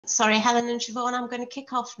Sorry, Helen and Siobhan, I'm going to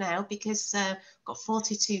kick off now because we've got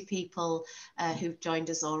 42 people who've joined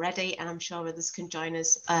us already, and I'm sure others can join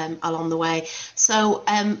us along the way. So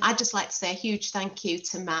I'd just like to say a huge thank you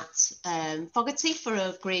to Matt Fogarty for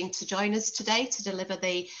agreeing to join us today to deliver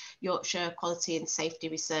the Yorkshire Quality and Safety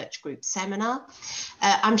Research Group seminar.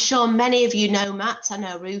 I'm sure many of you know Matt. I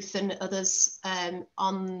know Ruth and others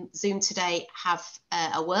on Zoom today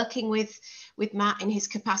are working with Matt in his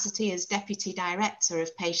capacity as Deputy Director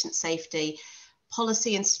of Patient Safety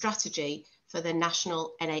Policy and Strategy for the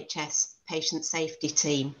National NHS Patient Safety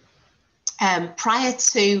Team. Prior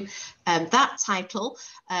to that title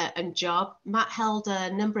and job, Matt held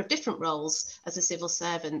a number of different roles as a civil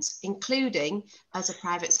servant, including as a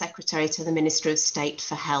private secretary to the Minister of State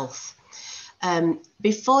for Health.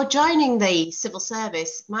 Before joining the civil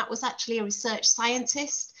service, Matt was actually a research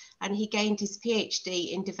scientist, and he gained his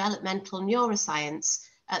PhD in Developmental Neuroscience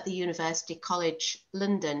at the University College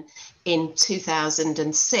London in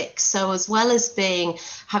 2006. So as well as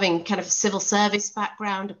having kind of a civil service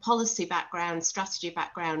background, a policy background, strategy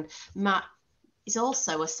background, Matt is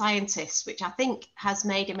also a scientist, which I think has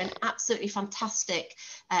made him an absolutely fantastic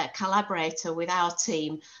collaborator with our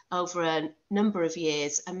team over a number of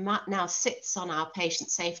years. And Matt now sits on our Patient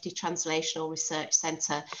Safety Translational Research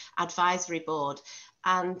Centre Advisory Board,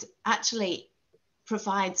 and actually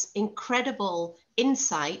provides incredible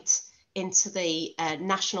insight into the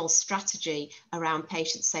national strategy around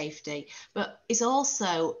patient safety, but is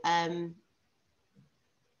also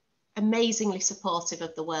amazingly supportive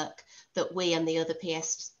of the work that we and the other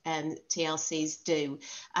TLCs do.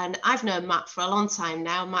 And I've known Matt for a long time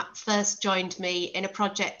now. Matt first joined me in a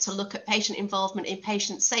project to look at patient involvement in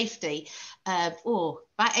patient safety. About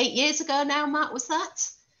 8 years ago now, Matt, was that?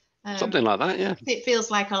 Something like that, yeah. It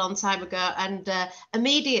feels like a long time ago. And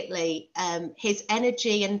immediately his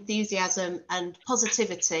energy, enthusiasm and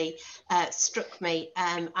positivity struck me.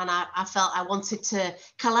 And I felt I wanted to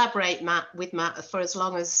collaborate with Matt for as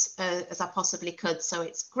long as I possibly could. So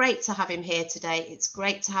it's great to have him here today. It's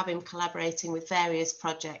great to have him collaborating with various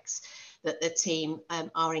projects that the team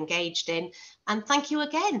are engaged in. And thank you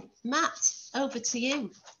again. Matt, over to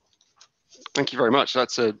you. Thank you very much.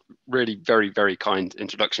 That's a really very, very kind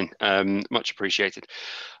introduction. Much appreciated.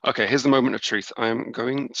 Okay, here's the moment of truth. I'm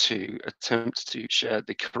going to attempt to share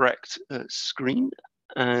the correct screen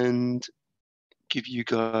and give you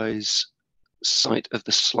guys sight of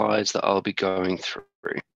the slides that I'll be going through.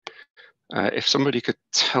 If somebody could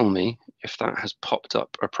tell me if that has popped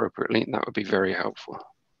up appropriately, that would be very helpful.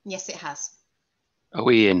 Yes, it has. Are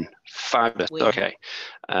we in? Fabulous. Okay.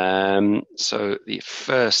 So the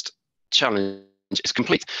first challenge is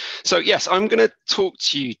complete. So yes, I'm going to talk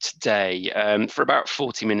to you today for about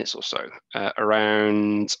 40 minutes or so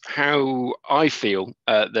around how I feel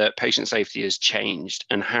that patient safety has changed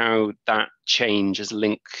and how that change is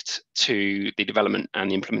linked to the development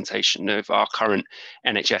and the implementation of our current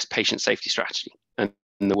NHS Patient Safety Strategy and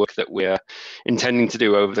the work that we're intending to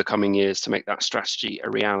do over the coming years to make that strategy a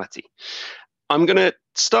reality. I'm going to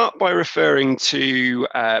start by referring to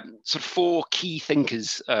sort of 4 key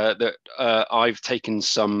thinkers that I've taken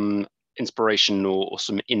some inspiration or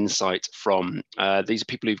some insight from. These are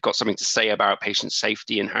people who've got something to say about patient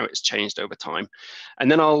safety and how it's changed over time. And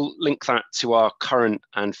then I'll link that to our current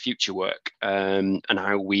and future work and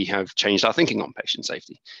how we have changed our thinking on patient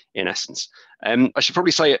safety, in essence. I should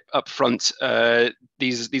probably say it up front,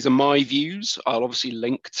 these are my views. I'll obviously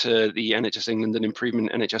link to the NHS England and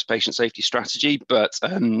Improvement NHS Patient Safety Strategy, but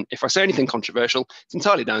if I say anything controversial, it's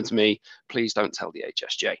entirely down to me. Please don't tell the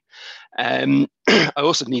HSJ. I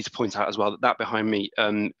also need to point out as well that behind me,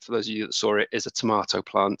 for those of you that saw it, is a tomato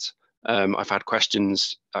plant. I've had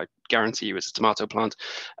questions, I guarantee you it's a tomato plant,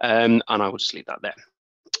 and I will just leave that there.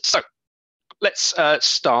 So let's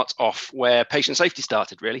start off where patient safety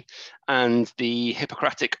started, really, and the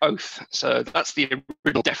Hippocratic Oath. So that's the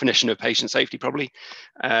original definition of patient safety, probably.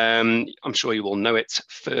 I'm sure you all know it.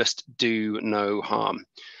 First, do no harm.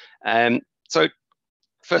 So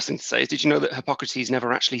first thing to say is, did you know that Hippocrates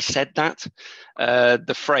never actually said that?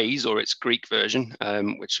 The phrase, or its Greek version,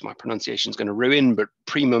 which my pronunciation is going to ruin, but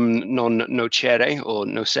primum non nocere or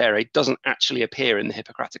nocere doesn't actually appear in the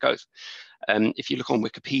Hippocratic Oath. If you look on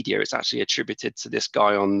Wikipedia, it's actually attributed to this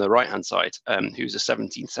guy on the right-hand side, who's a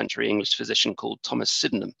 17th century English physician called Thomas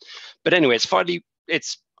Sydenham. But anyway,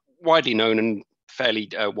 it's widely known and fairly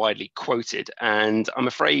widely quoted, and I'm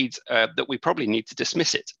afraid that we probably need to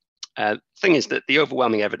dismiss it. Thing is that the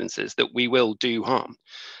overwhelming evidence is that we will do harm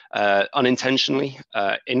unintentionally,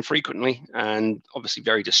 infrequently, and obviously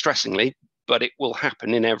very distressingly, but it will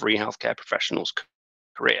happen in every healthcare professional's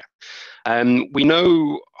career. We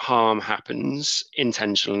know harm happens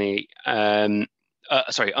unintentionally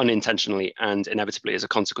and inevitably as a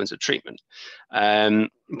consequence of treatment.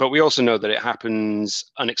 But we also know that it happens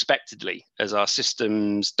unexpectedly as our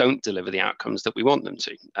systems don't deliver the outcomes that we want them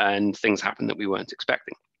to, and things happen that we weren't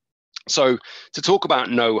expecting. So to talk about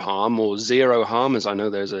no harm or zero harm, as I know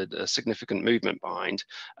there's a significant movement behind,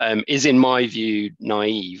 is in my view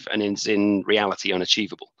naive and is in reality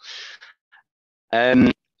unachievable.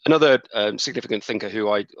 Another significant thinker who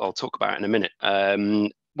I'll talk about in a minute,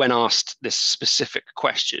 when asked this specific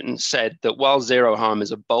question, said that while zero harm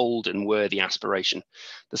is a bold and worthy aspiration,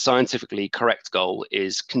 the scientifically correct goal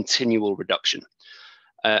is continual reduction.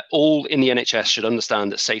 All in the NHS should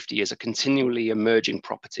understand that safety is a continually emerging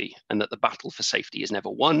property and that the battle for safety is never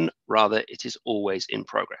won, rather it is always in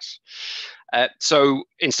progress. So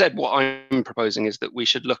instead, what I'm proposing is that we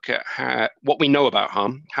should look at what we know about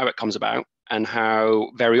harm, how it comes about, and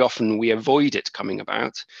how very often we avoid it coming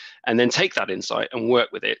about, and then take that insight and work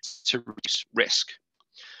with it to reduce risk.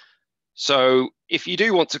 So if you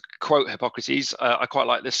do want to quote Hippocrates, I quite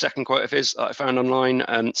like this second quote of his that I found online.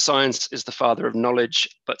 Science is the father of knowledge,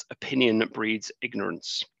 but opinion breeds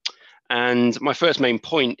ignorance. And my first main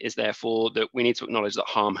point is therefore that we need to acknowledge that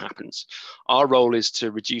harm happens. Our role is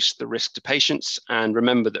to reduce the risk to patients, and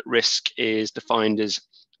remember that risk is defined as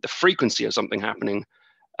the frequency of something happening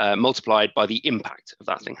multiplied by the impact of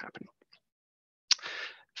that thing happening.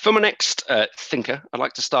 For my next thinker, I'd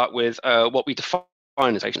like to start with what we define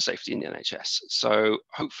as patient safety in the NHS. So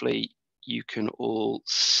hopefully you can all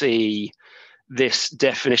see this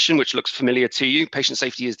definition, which looks familiar to you. Patient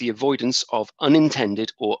safety is the avoidance of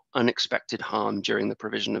unintended or unexpected harm during the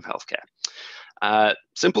provision of healthcare.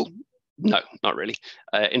 Simple? No, not really.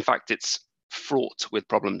 In fact, it's fraught with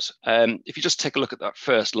problems. If you just take a look at that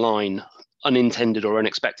first line, unintended or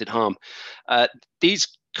unexpected harm, these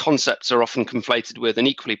concepts are often conflated with an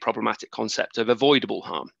equally problematic concept of avoidable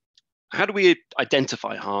harm. How do we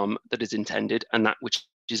identify harm that is intended and that which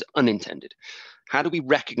is unintended? How do we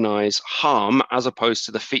recognize harm as opposed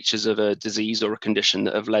to the features of a disease or a condition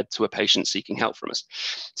that have led to a patient seeking help from us?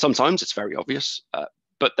 Sometimes it's very obvious,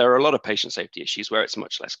 but there are a lot of patient safety issues where it's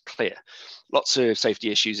much less clear. Lots of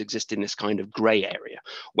safety issues exist in this kind of grey area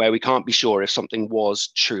where we can't be sure if something was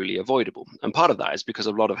truly avoidable. And part of that is because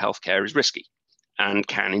a lot of healthcare is risky and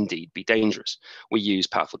can indeed be dangerous. We use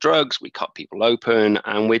powerful drugs, we cut people open,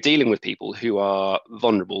 and we're dealing with people who are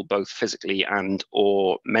vulnerable both physically and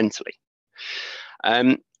or mentally.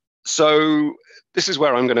 So this is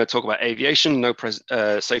where I'm going to talk about aviation. No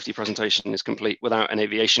safety presentation is complete without an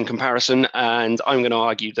aviation comparison, and I'm going to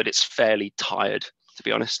argue that it's fairly tired, to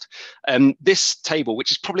be honest. This table,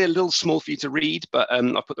 which is probably a little small for you to read, but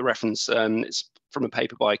I'll put the reference, it's from a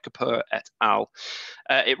paper by Kapoor et al.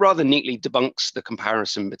 It rather neatly debunks the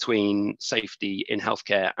comparison between safety in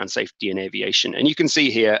healthcare and safety in aviation. And you can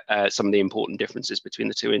see here some of the important differences between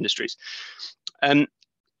the two industries.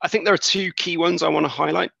 I think there are two key ones I want to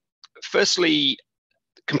highlight. Firstly,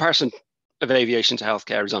 comparison of aviation to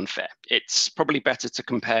healthcare is unfair. It's probably better to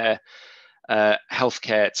compare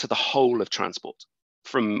healthcare to the whole of transport,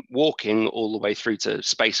 from walking all the way through to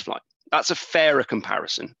spaceflight. That's a fairer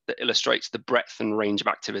comparison that illustrates the breadth and range of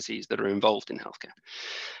activities that are involved in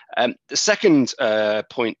healthcare. The second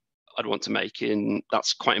point I'd want to make, and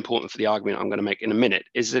that's quite important for the argument I'm going to make in a minute,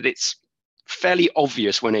 is that it's fairly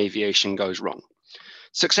obvious when aviation goes wrong.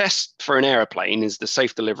 Success for an aeroplane is the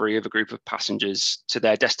safe delivery of a group of passengers to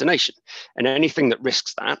their destination, and anything that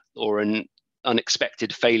risks that, or an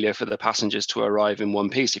unexpected failure for the passengers to arrive in one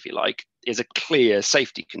piece, if you like, is a clear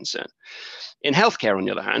safety concern. In healthcare, on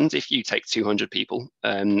the other hand, if you take 200 people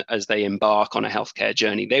as they embark on a healthcare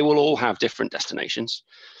journey, they will all have different destinations.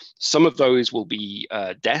 Some of those will be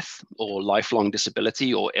death or lifelong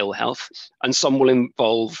disability or ill health, and some will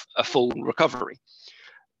involve a full recovery.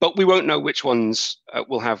 But we won't know which ones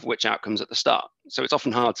will have which outcomes at the start. So it's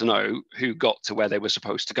often hard to know who got to where they were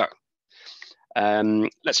supposed to go.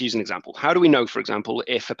 Let's use an example. How do we know, for example,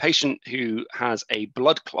 if a patient who has a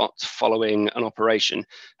blood clot following an operation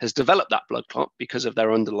has developed that blood clot because of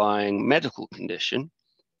their underlying medical condition,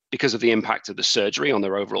 because of the impact of the surgery on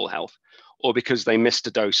their overall health, or because they missed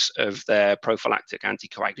a dose of their prophylactic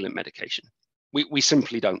anticoagulant medication? We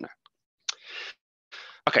simply don't know.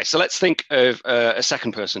 Okay, so let's think of a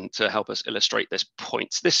second person to help us illustrate this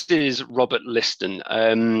point. This is Robert Liston.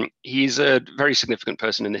 He's a very significant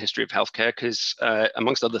person in the history of healthcare because,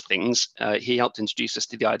 amongst other things, he helped introduce us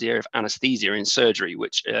to the idea of anesthesia in surgery,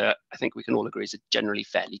 which I think we can all agree is a generally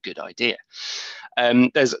fairly good idea.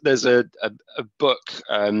 There's a book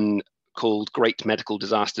called Great Medical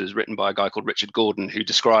Disasters, written by a guy called Richard Gordon, who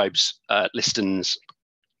describes Liston's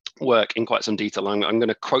work in quite some detail. I'm going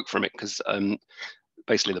to quote from it because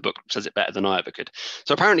basically the book says it better than I ever could.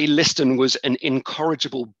 So apparently Liston was an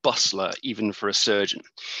incorrigible bustler, even for a surgeon.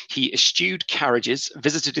 He eschewed carriages,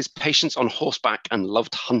 visited his patients on horseback, and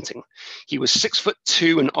loved hunting. He was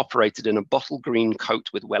 6'2" and operated in a bottle green coat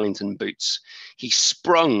with Wellington boots. He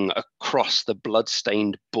sprung across the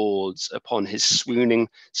blood-stained boards upon his swooning,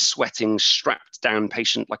 sweating, strapped-down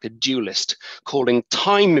patient like a duelist, calling,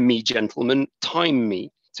 "Time me, gentlemen, time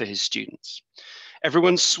me," to his students.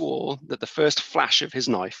 Everyone swore that the first flash of his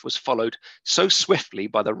knife was followed so swiftly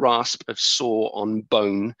by the rasp of saw on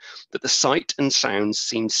bone that the sight and sound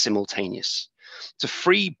seemed simultaneous. To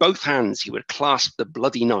free both hands, he would clasp the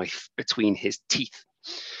bloody knife between his teeth.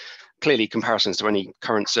 Clearly, comparisons to any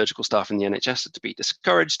current surgical staff in the NHS are to be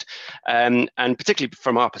discouraged, and particularly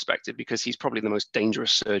from our perspective, because he's probably the most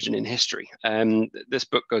dangerous surgeon in history. This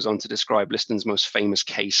book goes on to describe Liston's most famous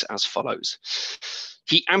case as follows.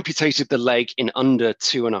 He amputated the leg in under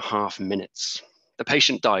 2.5 minutes. The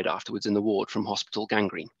patient died afterwards in the ward from hospital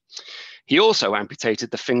gangrene. He also amputated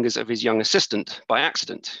the fingers of his young assistant by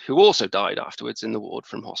accident, who also died afterwards in the ward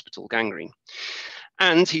from hospital gangrene.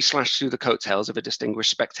 And he slashed through the coattails of a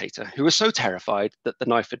distinguished spectator who was so terrified that the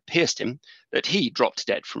knife had pierced him that he dropped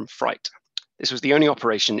dead from fright. This was the only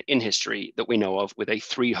operation in history that we know of with a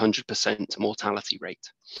 300% mortality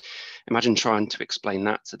rate. Imagine trying to explain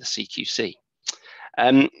that to the CQC.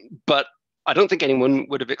 But I don't think anyone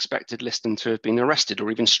would have expected Liston to have been arrested or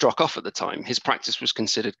even struck off at the time. His practice was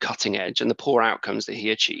considered cutting edge, and the poor outcomes that he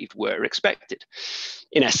achieved were expected.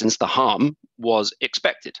 In essence, the harm was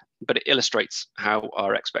expected, but it illustrates how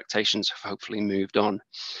our expectations have hopefully moved on.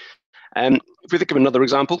 If we think of another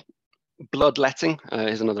example, bloodletting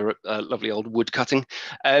is another lovely old wood cutting.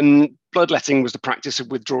 Bloodletting was the practice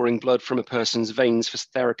of withdrawing blood from a person's veins for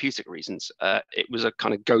therapeutic reasons. It was a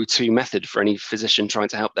kind of go-to method for any physician trying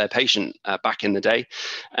to help their patient back in the day.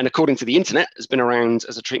 And according to the internet, has been around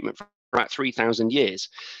as a treatment for about 3,000 years.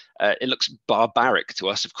 It looks barbaric to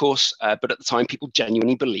us, of course, but at the time, people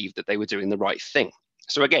genuinely believed that they were doing the right thing.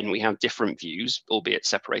 So again, we have different views, albeit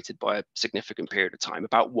separated by a significant period of time,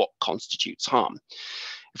 about what constitutes harm.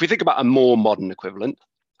 If we think about a more modern equivalent,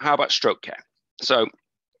 how about stroke care? So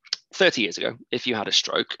 30 years ago, if you had a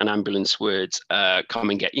stroke, an ambulance would come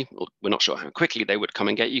and get you. Well, we're not sure how quickly they would come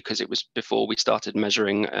and get you because it was before we started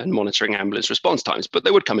measuring and monitoring ambulance response times, but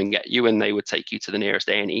they would come and get you and they would take you to the nearest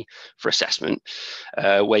A&E for assessment,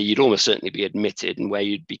 where you'd almost certainly be admitted and where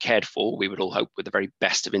you'd be cared for, we would all hope, with the very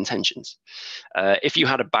best of intentions. If you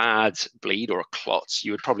had a bad bleed or a clot,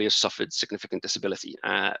 you would probably have suffered significant disability,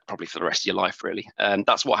 probably for the rest of your life, really.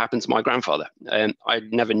 That's what happened to my grandfather. I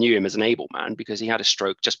never knew him as an able man because he had a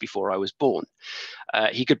stroke just before I was born.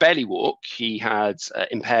 He could barely walk. He had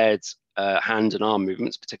impaired hand and arm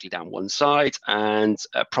movements, particularly down one side, and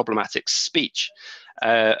problematic speech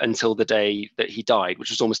until the day that he died,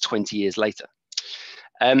 which was almost 20 years later.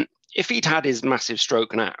 If he'd had his massive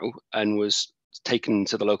stroke now and was taken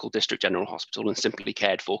to the local district general hospital and simply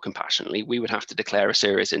cared for compassionately, we would have to declare a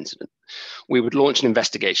serious incident. We would launch an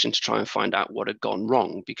investigation to try and find out what had gone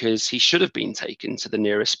wrong, because he should have been taken to the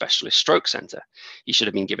nearest specialist stroke centre. He should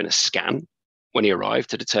have been given a scan when he arrived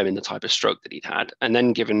to determine the type of stroke that he'd had, and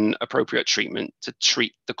then given appropriate treatment to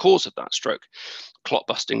treat the cause of that stroke,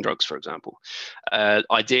 clot-busting drugs, for example.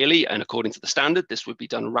 Ideally, and according to the standard, this would be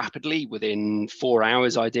done rapidly, within 4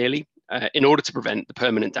 hours, ideally, in order to prevent the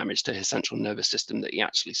permanent damage to his central nervous system that he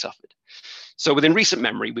actually suffered. So within recent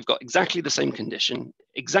memory, we've got exactly the same condition,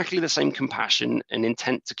 exactly the same compassion and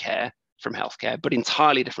intent to care from healthcare, but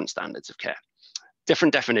entirely different standards of care.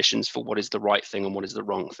 Different definitions for what is the right thing and what is the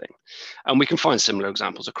wrong thing. And we can find similar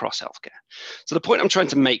examples across healthcare. So the point I'm trying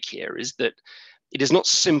to make here is that it is not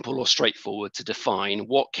simple or straightforward to define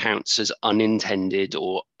what counts as unintended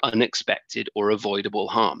or unexpected or avoidable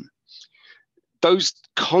harm. Those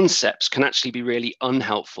concepts can actually be really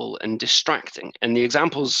unhelpful and distracting. And the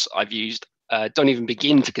examples I've used don't even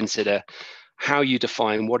begin to consider how you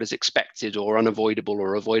define what is expected or unavoidable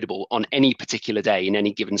or avoidable on any particular day in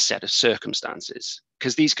any given set of circumstances,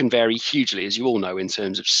 because these can vary hugely, as you all know, in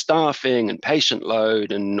terms of staffing and patient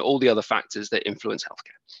load and all the other factors that influence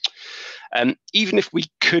healthcare. Even if we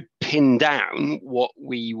could pin down what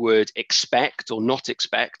we would expect or not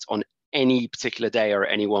expect on any particular day or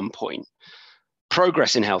at any one point,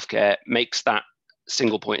 progress in healthcare makes that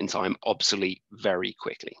single point in time obsolete very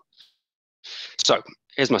quickly. So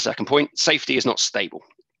here's my second point. Safety is not stable.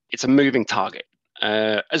 It's a moving target.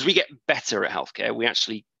 As we get better at healthcare, we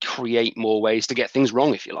actually create more ways to get things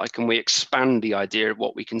wrong, if you like, and we expand the idea of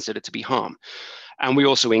what we consider to be harm. And we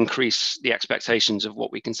also increase the expectations of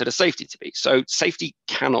what we consider safety to be. So safety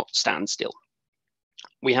cannot stand still.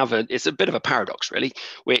 it's a bit of a paradox, really.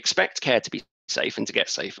 We expect care to be safe and to get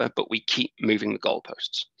safer, but we keep moving the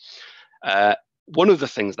goalposts. One of the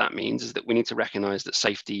things that means is that we need to recognize that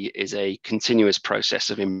safety is a continuous process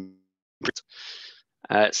of improvement.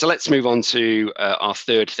 So let's move on to our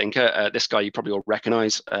third thinker. This guy you probably all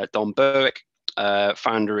recognize, Don Berwick,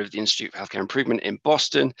 founder of the Institute for Healthcare Improvement in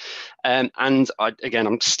Boston. And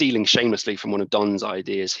I'm stealing shamelessly from one of Don's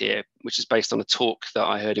ideas here, which is based on a talk that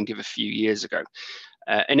I heard him give a few years ago.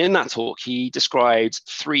 And in that talk, he described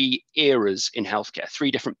 3 eras in healthcare,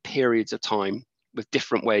 3 different periods of time with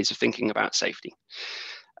different ways of thinking about safety.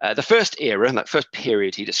 The first era, that first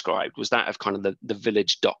period he described, was that of kind of the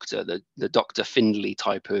village doctor, the Dr. Findlay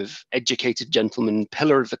type of educated gentleman,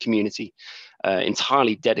 pillar of the community,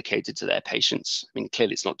 entirely dedicated to their patients. I mean,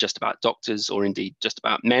 clearly it's not just about doctors or indeed just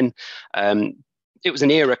about men. It was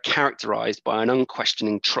an era characterized by an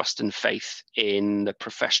unquestioning trust and faith in the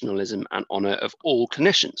professionalism and honor of all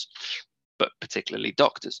clinicians, but particularly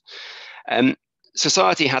doctors.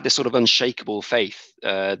 Society had this sort of unshakable faith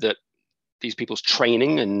that these people's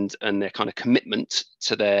training and their kind of commitment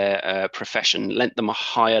to their profession lent them a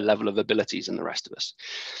higher level of abilities than the rest of us.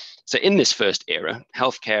 So in this first era,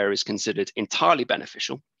 healthcare is considered entirely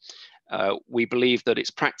beneficial. We believe that its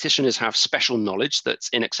practitioners have special knowledge that's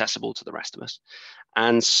inaccessible to the rest of us.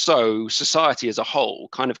 And so society as a whole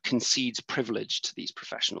kind of concedes privilege to these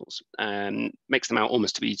professionals and makes them out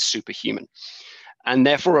almost to be superhuman, and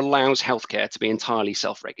therefore allows healthcare to be entirely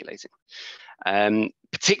self-regulating.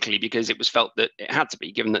 Particularly because it was felt that it had to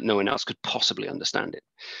be, given that no one else could possibly understand it.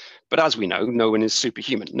 But as we know, no one is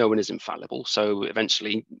superhuman, no one is infallible. So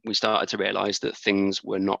eventually we started to realize that things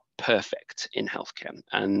were not perfect in healthcare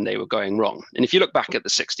and they were going wrong. And if you look back at the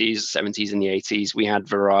 60s, 70s and the 80s, we had a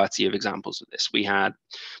variety of examples of this. We had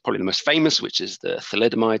probably the most famous, which is the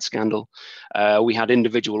thalidomide scandal. We had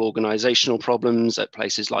individual organizational problems at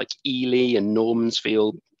places like Ely and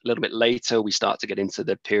Normansfield. A little bit later, we start to get into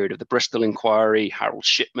the period of the Bristol inquiry, Harold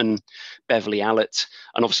Shipman, Beverly Allett,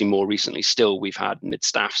 and obviously more recently still, we've had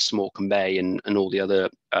Mid-Staffs, Morecambe Bay, and all the other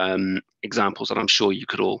examples that I'm sure you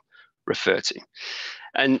could all refer to.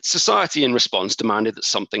 And society in response demanded that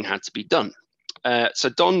something had to be done. So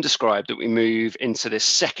Don described that we move into this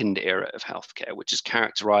second era of healthcare, which is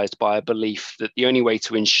characterized by a belief that the only way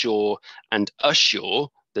to ensure and assure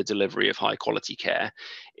the delivery of high quality care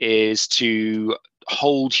is to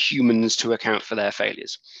hold humans to account for their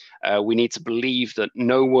failures. We need to believe that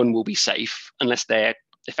no one will be safe unless they're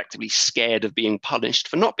effectively scared of being punished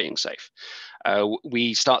for not being safe.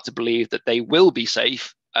 We start to believe that they will be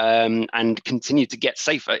safe and continue to get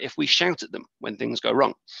safer if we shout at them when things go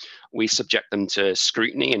wrong. We subject them to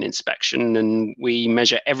scrutiny and inspection, and we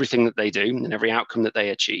measure everything that they do and every outcome that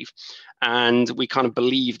they achieve. And we kind of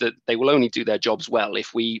believe that they will only do their jobs well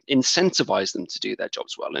if we incentivize them to do their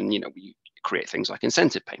jobs well. And, we create things like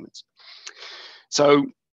incentive payments. So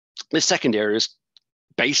the second area is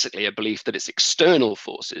basically a belief that it's external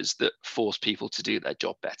forces that force people to do their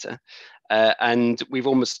job better. And we've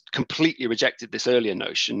almost completely rejected this earlier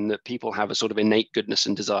notion that people have a sort of innate goodness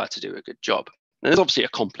and desire to do a good job. And there's obviously a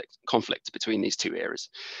conflict between these two eras.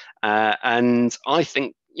 And I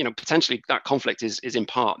think, potentially that conflict is in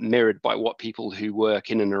part mirrored by what people who work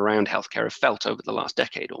in and around healthcare have felt over the last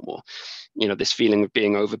decade or more. This feeling of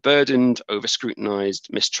being overburdened, over-scrutinized,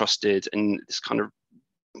 mistrusted, and this kind of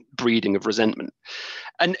breeding of resentment.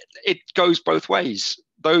 And it goes both ways.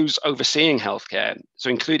 Those overseeing healthcare, so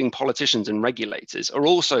including politicians and regulators, are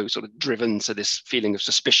also sort of driven to this feeling of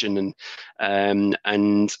suspicion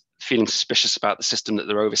and feeling suspicious about the system that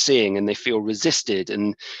they're overseeing, and they feel resisted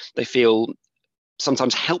and they feel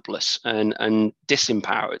sometimes helpless and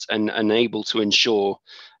disempowered and unable to ensure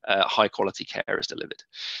high quality care is delivered.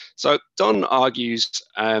 So Don argues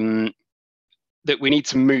that we need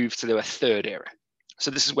to move to a third era. So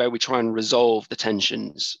this is where we try and resolve the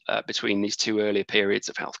tensions between these two earlier periods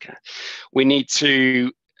of healthcare. We need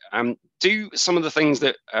to do some of the things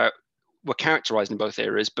that were characterized in both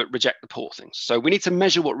eras, but reject the poor things. So we need to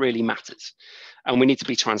measure what really matters, and we need to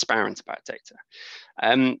be transparent about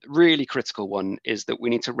data. Really critical one is that we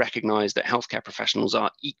need to recognize that healthcare professionals are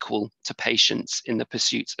equal to patients in the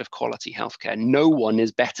pursuit of quality healthcare. No one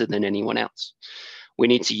is better than anyone else. We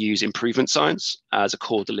need to use improvement science as a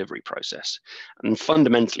core delivery process. And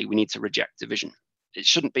fundamentally, we need to reject division. It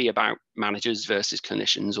shouldn't be about managers versus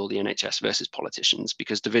clinicians or the NHS versus politicians,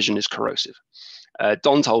 because division is corrosive.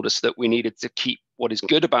 Don told us that we needed to keep what is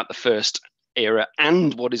good about the first era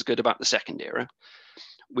and what is good about the second era.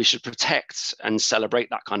 We should protect and celebrate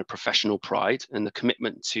that kind of professional pride and the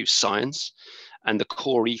commitment to science. and the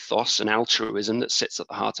core ethos and altruism that sits at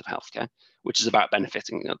the heart of healthcare, which is about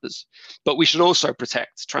benefiting others. But we should also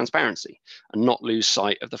protect transparency and not lose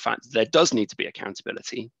sight of the fact that there does need to be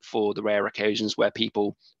accountability for the rare occasions where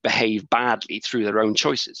people behave badly through their own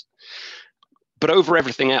choices. But over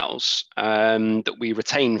everything else that we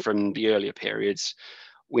retain from the earlier periods,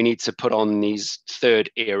 we need to put on these third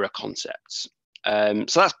era concepts. So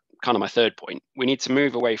that's kind of my third point. We need to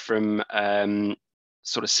move away from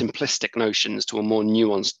sort of simplistic notions to a more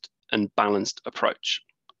nuanced and balanced approach.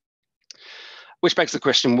 Which begs the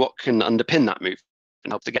question, what can underpin that move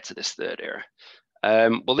and help to get to this third era?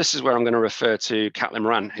 Well, this is where I'm going to refer to Caitlin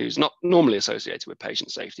Moran, who's not normally associated with patient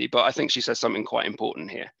safety, but I think she says something quite important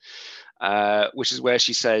here, which is where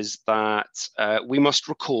she says that we must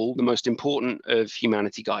recall the most important of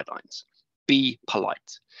humanity guidelines: be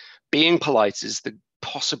polite. Being polite is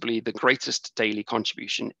possibly the greatest daily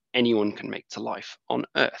contribution anyone can make to life on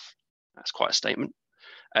Earth. That's quite a statement.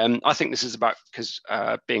 I think this is about, because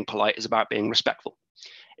being polite is about being respectful.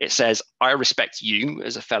 It says, I respect you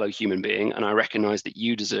as a fellow human being, and I recognize that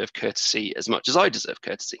you deserve courtesy as much as I deserve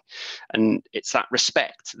courtesy. And it's that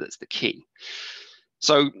respect that's the key.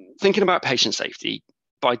 So thinking about patient safety,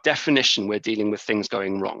 by definition, we're dealing with things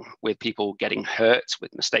going wrong, with people getting hurt,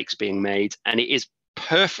 with mistakes being made, and it is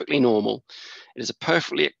perfectly normal. It is a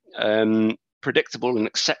perfectly predictable and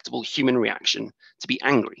acceptable human reaction to be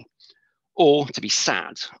angry, or to be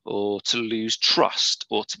sad, or to lose trust,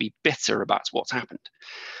 or to be bitter about what's happened.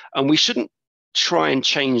 And we shouldn't try and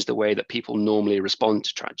change the way that people normally respond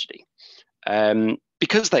to tragedy,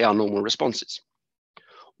 because they are normal responses.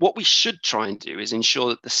 What we should try and do is ensure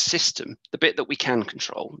that the system, the bit that we can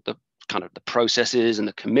control, the kind of the processes and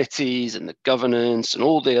the committees and the governance and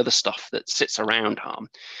all the other stuff that sits around harm,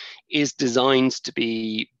 is designed to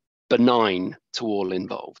be benign to all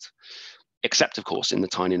involved, except, of course, in the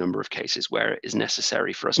tiny number of cases where it is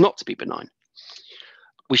necessary for us not to be benign.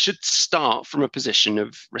 We should start from a position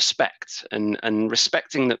of respect and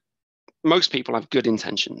respecting that most people have good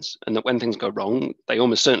intentions, and that when things go wrong, they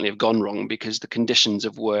almost certainly have gone wrong because the conditions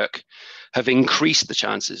of work have increased the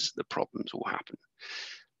chances that problems will happen.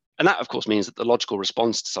 And that, of course, means that the logical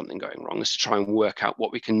response to something going wrong is to try and work out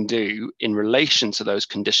what we can do in relation to those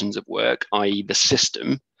conditions of work, i.e. the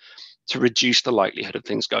system, to reduce the likelihood of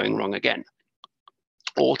things going wrong again.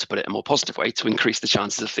 Or, to put it in a more positive way, to increase the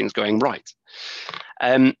chances of things going right.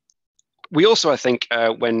 We also, I think,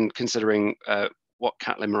 when considering what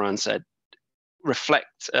Caitlin Moran said,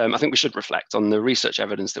 I think we should reflect on the research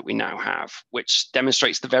evidence that we now have, which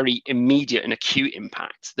demonstrates the very immediate and acute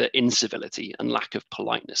impact that incivility and lack of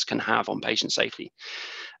politeness can have on patient safety.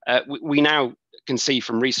 We now can see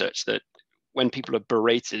from research that when people are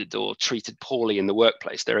berated or treated poorly in the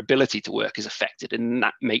workplace, their ability to work is affected, and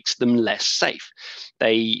that makes them less safe.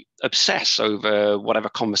 They obsess over whatever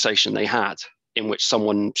conversation they had in which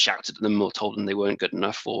someone shouted at them or told them they weren't good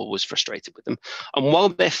enough or was frustrated with them. And while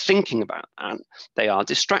they're thinking about that, they are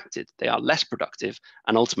distracted, they are less productive,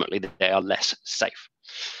 and ultimately they are less safe.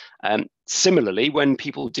 Similarly, when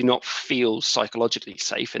people do not feel psychologically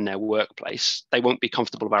safe in their workplace, they won't be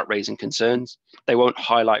comfortable about raising concerns, they won't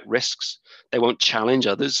highlight risks, they won't challenge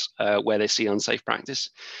others where they see unsafe practice,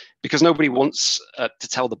 because nobody wants to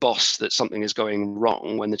tell the boss that something is going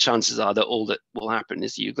wrong when the chances are that all that will happen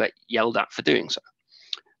is you get yelled at for doing so.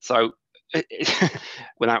 So,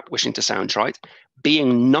 without wishing to sound trite,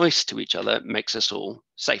 being nice to each other makes us all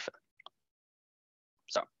safer.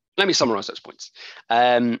 So, let me summarize those points.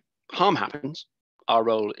 Harm happens. Our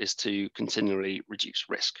role is to continually reduce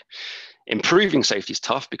risk. Improving safety is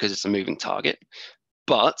tough because it's a moving target,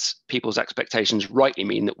 but people's expectations rightly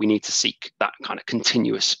mean that we need to seek that kind of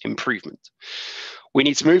continuous improvement. We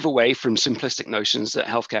need to move away from simplistic notions that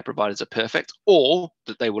healthcare providers are perfect, or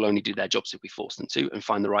that they will only do their jobs if we force them to, and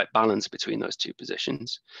find the right balance between those two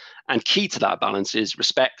positions. And key to that balance is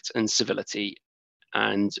respect and civility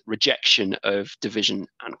and rejection of division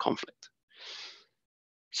and conflict.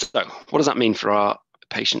 So what does that mean for our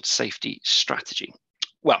patient safety strategy?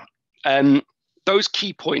 Well, those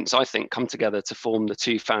key points, I think, come together to form the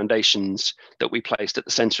two foundations that we placed at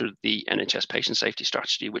the centre of the NHS Patient Safety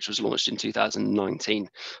Strategy, which was launched in 2019.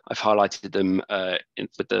 I've highlighted them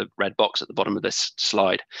with the red box at the bottom of this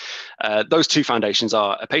slide. Those two foundations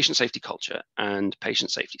are a patient safety culture and patient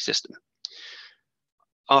safety system.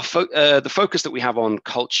 The focus that we have on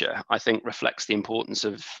culture, I think, reflects the importance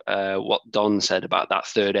of what Don said about that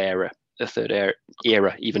third era,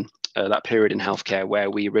 even that period in healthcare where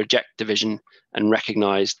we reject division and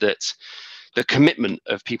recognise that the commitment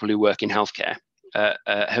of people who work in healthcare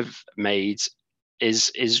have made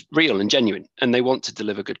is real and genuine, and they want to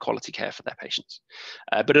deliver good quality care for their patients.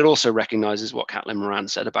 But it also recognizes what Caitlin Moran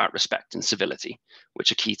said about respect and civility,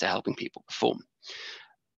 which are key to helping people perform.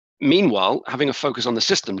 Meanwhile, having a focus on the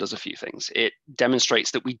system does a few things. It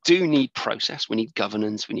demonstrates that we do need process, we need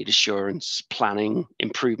governance, we need assurance, planning,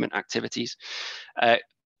 improvement activities,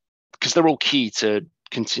 because they're all key to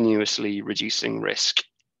continuously reducing risk.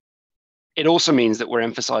 It also means that we're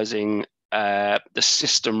emphasizing the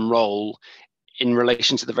system role in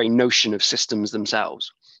relation to the very notion of systems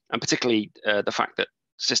themselves, and particularly the fact that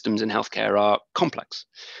systems in healthcare are complex,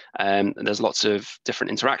 and there's lots of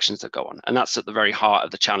different interactions that go on, and that's at the very heart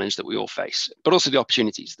of the challenge that we all face, but also the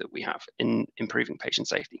opportunities that we have in improving patient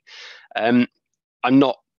safety. I'm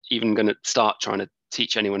not even going to start trying to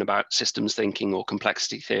teach anyone about systems thinking or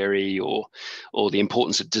complexity theory or the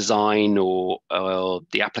importance of design or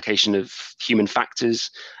the application of human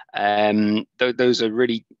factors. Those are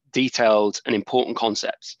really detailed and important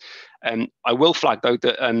concepts. I will flag, though,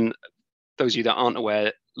 that those of you that aren't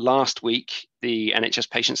aware, last week the NHS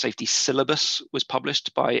Patient Safety Syllabus was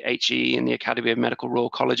published by HE and the Academy of Medical Royal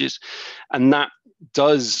Colleges, and that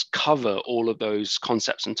does cover all of those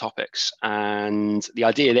concepts and topics. And the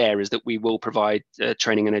idea there is that we will provide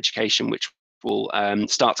training and education which will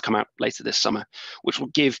start to come out later this summer, which will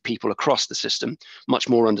give people across the system much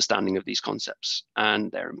more understanding of these concepts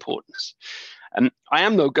and their importance. I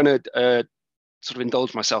am, though, going to sort of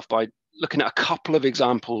indulge myself by looking at a couple of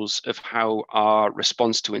examples of how our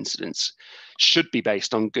response to incidents should be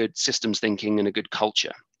based on good systems thinking and a good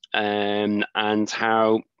culture, and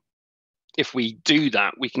how, if we do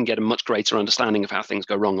that, we can get a much greater understanding of how things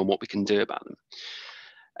go wrong and what we can do about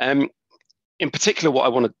them. In particular, what I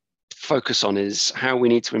want to focus on is how we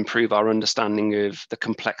need to improve our understanding of the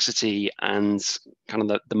complexity and kind of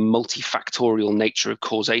the multifactorial nature of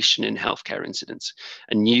causation in healthcare incidents,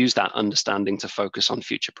 and use that understanding to focus on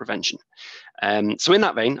future prevention. So in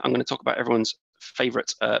that vein, I'm going to talk about everyone's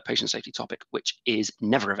favorite patient safety topic, which is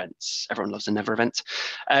never events. Everyone loves a never event.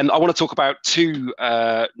 I want to talk about two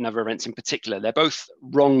never events in particular. They're both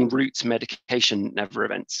wrong route medication never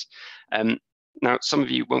events. Now, some of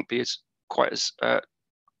you won't be quite as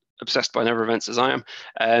obsessed by never events as I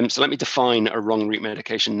am. So let me define a wrong route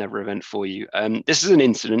medication never event for you. This is an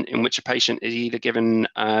incident in which a patient is either given,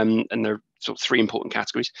 and there are sort of three important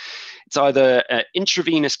categories. It's either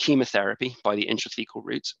intravenous chemotherapy by the intrathecal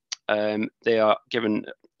route. They are given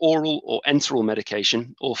oral or enteral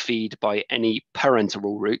medication or feed by any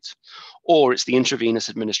parenteral route, or it's the intravenous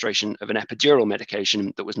administration of an epidural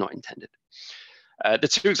medication that was not intended. The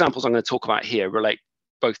two examples I'm going to talk about here relate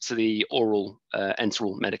both to the oral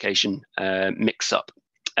enteral medication mix-up.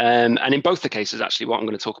 And in both the cases, actually, what I'm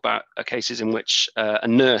going to talk about are cases in which a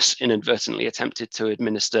nurse inadvertently attempted to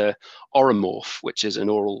administer Oromorph, which is an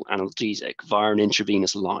oral analgesic, via an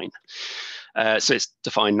intravenous line. So it's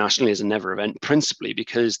defined nationally as a never event, principally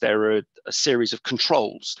because there are a series of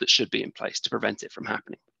controls that should be in place to prevent it from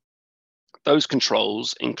happening. Those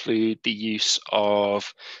controls include the use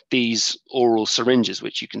of these oral syringes,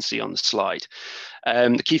 which you can see on the slide.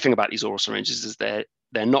 The key thing about these oral syringes is they're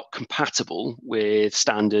not compatible with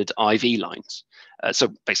standard IV lines.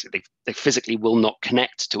 So basically, they physically will not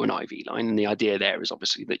connect to an IV line. And the idea there is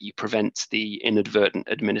obviously that you prevent the inadvertent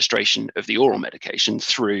administration of the oral medication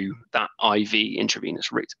through that IV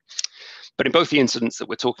intravenous route. But in both the incidents that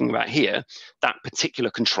we're talking about here, that particular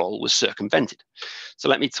control was circumvented. So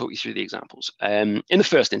let me talk you through the examples. In the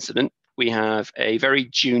first incident, we have a very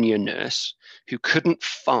junior nurse who couldn't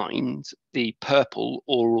find the purple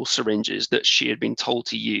oral syringes that she had been told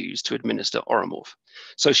to use to administer Oromorph.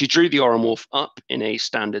 So she drew the Oromorph up in a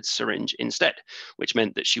standard syringe instead, which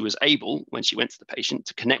meant that she was able, when she went to the patient,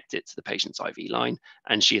 to connect it to the patient's IV line,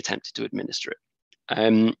 and she attempted to administer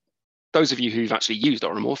it. Those of you who've actually used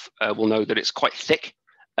Oromorph will know that it's quite thick.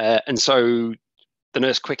 And so the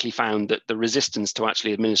nurse quickly found that the resistance to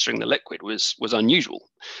actually administering the liquid was unusual.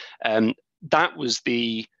 That was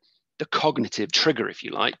the cognitive trigger, if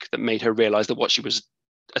you like, that made her realize that what she was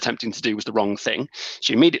attempting to do was the wrong thing.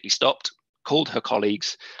 She immediately stopped, called her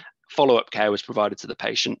colleagues, follow-up care was provided to the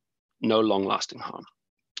patient, no long-lasting harm.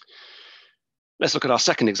 Let's look at our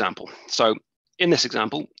second example. So in this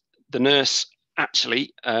example, the nurse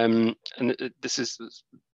actually, and this is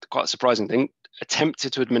quite a surprising thing,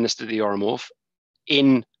 attempted to administer the Oromorph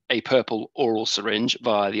in a purple oral syringe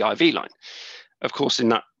via the IV line. Of course, in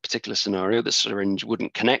that particular scenario, the syringe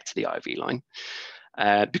wouldn't connect to the IV line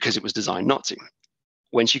because it was designed not to.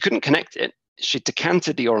 When she couldn't connect it, she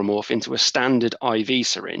decanted the Oromorph into a standard IV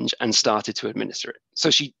syringe and started to administer it. So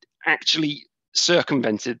she actually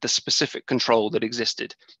circumvented the specific control that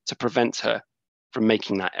existed to prevent her from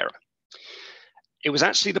making that error. It was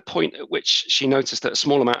actually the point at which she noticed that a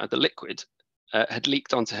small amount of the liquid had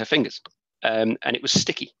leaked onto her fingers, and it was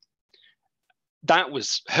sticky. That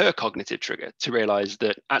was her cognitive trigger to realize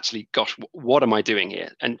that actually, gosh, what am I doing here?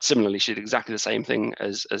 And similarly, she did exactly the same thing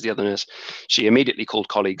as the other nurse. She immediately called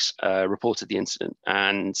colleagues, reported the incident,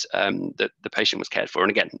 and the patient was cared for. And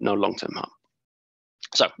again, no long-term harm.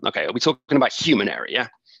 So, okay, are we talking about human error? Yeah,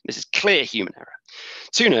 this is clear human error.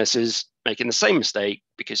 Two nurses making the same mistake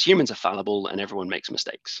because humans are fallible and everyone makes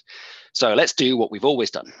mistakes. So let's do what we've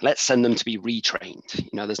always done. Let's send them to be retrained. You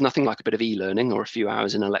know, there's nothing like a bit of e-learning or a few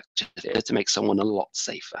hours in a lecture theatre to make someone a lot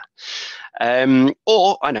safer.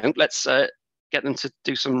 Or, I know, let's get them to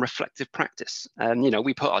do some reflective practice. And, you know,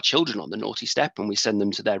 we put our children on the naughty step and we send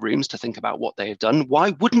them to their rooms to think about what they have done.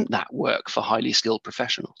 Why wouldn't that work for highly skilled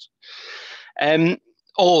professionals?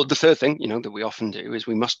 Or the third thing, you know, that we often do is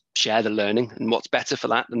we must share the learning, and what's better for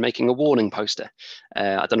that than making a warning poster?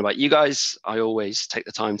 I don't know about you guys, I always take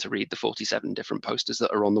the time to read the 47 different posters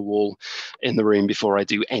that are on the wall in the room before I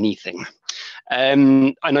do anything. I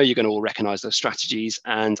know you're going to all recognize those strategies,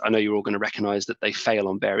 and I know you're all going to recognize that they fail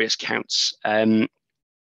on various counts. The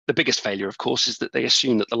biggest failure, of course, is that they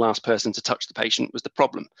assume that the last person to touch the patient was the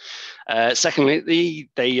problem. Secondly,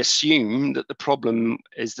 they assume that the problem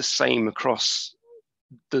is the same across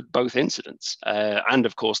both incidents. And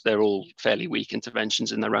of course, they're all fairly weak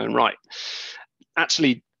interventions in their own right.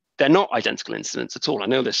 Actually, they're not identical incidents at all. I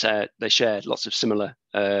know they shared lots of similar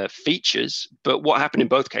features, but what happened in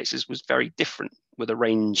both cases was very different with a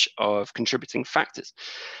range of contributing factors.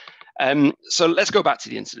 So let's go back to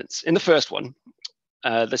the incidents. In the first one,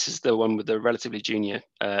 this is the one with the relatively junior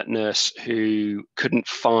nurse who couldn't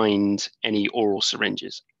find any oral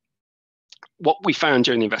syringes. What we found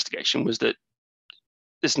during the investigation was that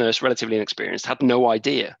this nurse, relatively inexperienced, had no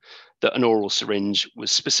idea that an oral syringe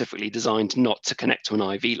was specifically designed not to connect to an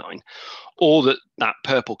IV line, or that that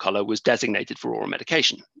purple color was designated for oral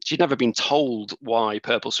medication. She'd never been told why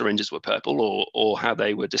purple syringes were purple or how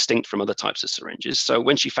they were distinct from other types of syringes. So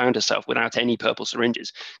when she found herself without any purple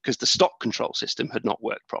syringes, because the stock control system had not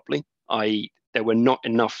worked properly, i.e. there were not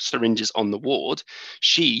enough syringes on the ward,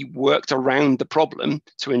 she worked around the problem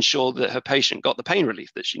to ensure that her patient got the pain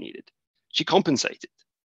relief that she needed. She compensated.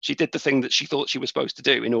 She did the thing that she thought she was supposed to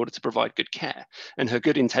do in order to provide good care. And her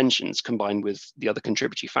good intentions, combined with the other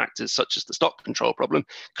contributory factors, such as the stock control problem,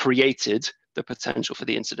 created the potential for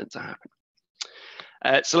the incident to happen.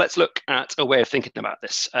 So let's look at a way of thinking about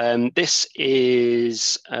this. This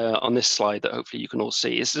is on this slide that hopefully you can all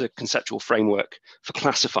see. This is a conceptual framework for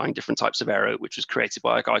classifying different types of error, which was created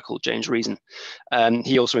by a guy called James Reason.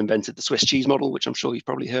 He also invented the Swiss cheese model, which I'm sure you've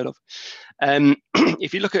probably heard of.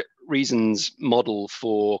 If you look at Reason's model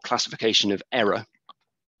for classification of error,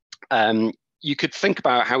 you could think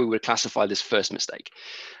about how we would classify this first mistake.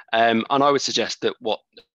 And I would suggest that what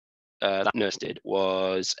that nurse did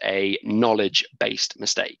was a knowledge-based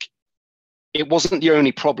mistake. It wasn't the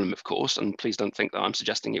only problem, of course, and please don't think that I'm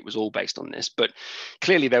suggesting it was all based on this, but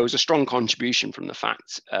clearly there was a strong contribution from the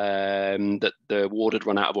fact that the ward had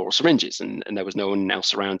run out of oral syringes and there was no one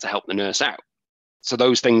else around to help the nurse out. So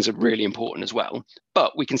those things are really important as well.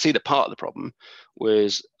 But we can see that part of the problem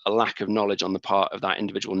was a lack of knowledge on the part of that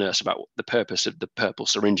individual nurse about the purpose of the purple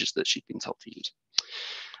syringes that she'd been told to use.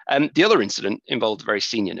 The other incident involved a very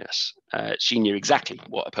senior nurse. She knew exactly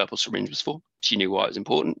what a purple syringe was for. She knew why it was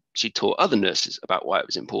important. She taught other nurses about why it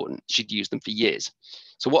was important. She'd used them for years.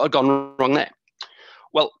 So what had gone wrong there?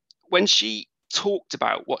 Well, when she talked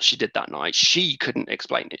about what she did that night, she couldn't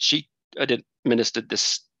explain it. She had administered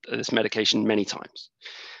this medication many times.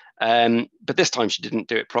 But this time she didn't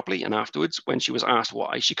do it properly. And afterwards, when she was asked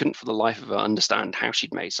why, she couldn't for the life of her understand how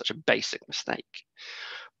she'd made such a basic mistake.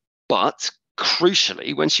 But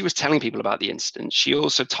crucially, when she was telling people about the incident, she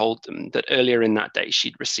also told them that earlier in that day,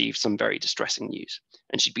 she'd received some very distressing news.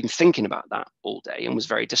 And she'd been thinking about that all day and was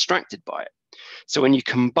very distracted by it. So when you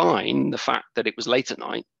combine the fact that it was late at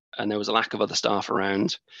night and there was a lack of other staff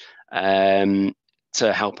around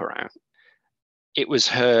to help her out, it was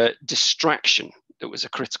her distraction that was a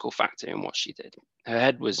critical factor in what she did. Her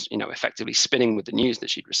head was, effectively spinning with the news that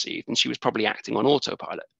she'd received, and she was probably acting on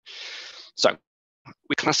autopilot. So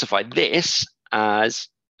we classify this as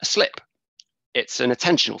a slip. It's an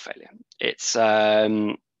attentional failure. It's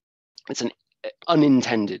an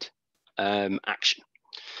unintended action.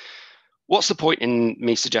 What's the point in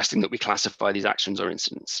me suggesting that we classify these actions or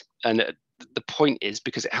incidents? And the point is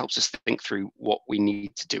because it helps us think through what we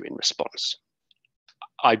need to do in response.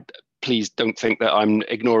 Please don't think that I'm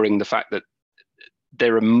ignoring the fact that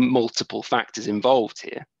there are multiple factors involved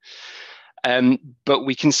here. But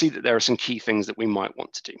we can see that there are some key things that we might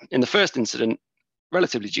want to do. In the first incident,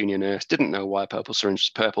 relatively junior nurse, didn't know why a purple syringe was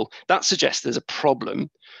purple. That suggests there's a problem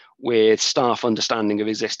with staff understanding of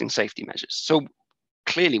existing safety measures. So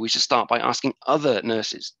clearly we should start by asking other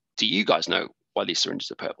nurses, do you guys know why these syringes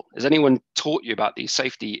are purple? Has anyone taught you about these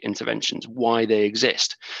safety interventions, why they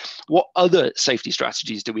exist? What other safety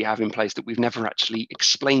strategies do we have in place that we've never actually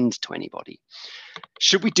explained to anybody?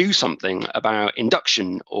 Should we do something about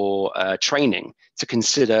induction or training to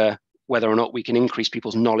consider whether or not we can increase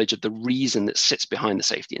people's knowledge of the reason that sits behind the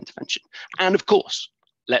safety intervention? And of course,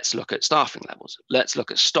 let's look at staffing levels. Let's look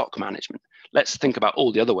at stock management. Let's think about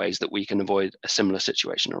all the other ways that we can avoid a similar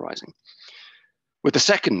situation arising. With the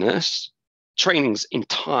second nurse, training's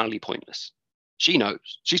entirely pointless. She knows,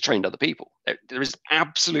 she's trained other people. There is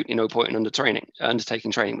absolutely no point in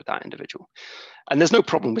undertaking training with that individual. And there's no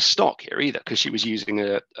problem with stock here either, because she was using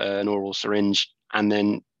an oral syringe and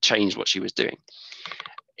then changed what she was doing.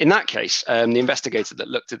 In that case, the investigator that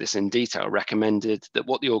looked at this in detail recommended that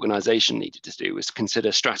what the organization needed to do was to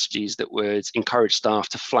consider strategies that would encourage staff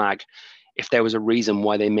to flag if there was a reason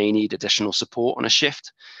why they may need additional support on a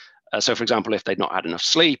shift. So, for example, if they'd not had enough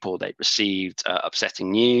sleep or they'd received upsetting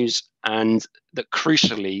news, and that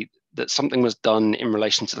crucially, that something was done in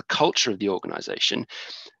relation to the culture of the organization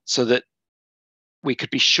so that we could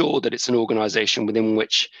be sure that it's an organization within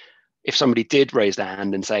which if somebody did raise their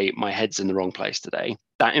hand and say, my head's in the wrong place today,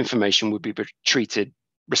 that information would be treated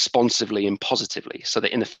responsively and positively, so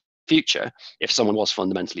that in the future, if someone was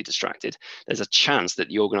fundamentally distracted, there's a chance that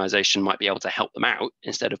the organization might be able to help them out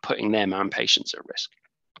instead of putting their man patients at risk.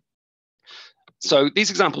 So these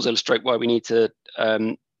examples illustrate why we need to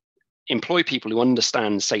employ people who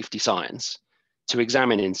understand safety science to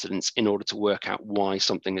examine incidents in order to work out why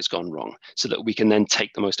something has gone wrong, so that we can then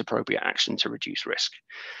take the most appropriate action to reduce risk.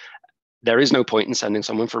 There is no point in sending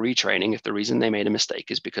someone for retraining if the reason they made a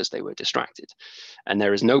mistake is because they were distracted. And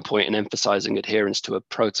there is no point in emphasizing adherence to a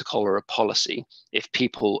protocol or a policy if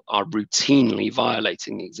people are routinely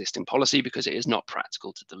violating the existing policy because it is not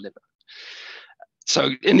practical to deliver.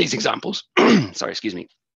 So in these examples, sorry, excuse me,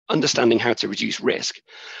 understanding how to reduce risk,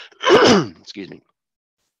 excuse me,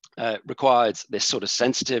 required this sort of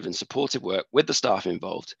sensitive and supportive work with the staff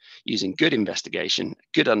involved, using good investigation,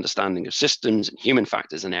 good understanding of systems and human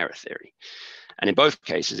factors and error theory. And in both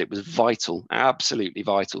cases, it was vital, absolutely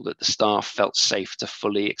vital, that the staff felt safe to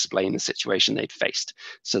fully explain the situation they'd faced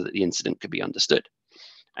so that the incident could be understood.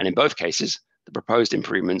 And in both cases, the proposed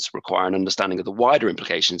improvements require an understanding of the wider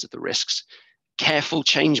implications of the risks, careful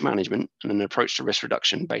change management, and an approach to risk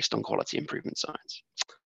reduction based on quality improvement science.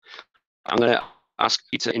 I'm going to ask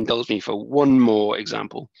you to indulge me for one more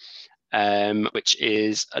example, which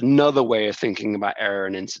is another way of thinking about error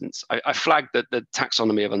and incidents. I flagged that the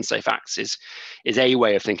taxonomy of unsafe acts is a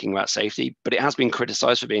way of thinking about safety, but it has been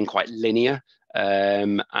criticized for being quite linear.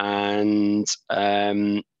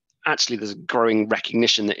 Actually, there's a growing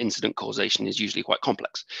recognition that incident causation is usually quite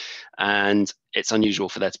complex, and it's unusual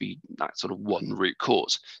for there to be that sort of one root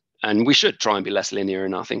cause. And we should try and be less linear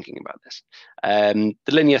in our thinking about this. The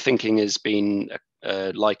linear thinking has been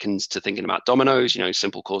likened to thinking about dominoes,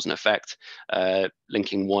 simple cause and effect,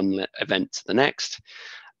 linking one event to the next.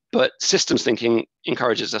 But systems thinking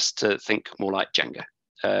encourages us to think more like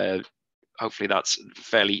Jenga. Hopefully that's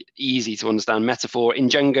fairly easy to understand metaphor. In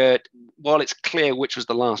Jenga, while it's clear which was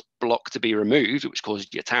the last block to be removed, which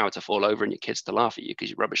caused your tower to fall over and your kids to laugh at you because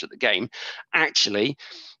you're rubbish at the game, actually,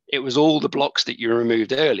 it was all the blocks that you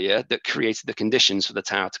removed earlier that created the conditions for the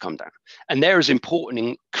tower to come down. And they're as important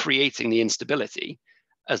in creating the instability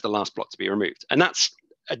as the last block to be removed. And that's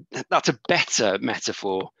a better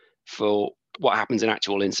metaphor for what happens in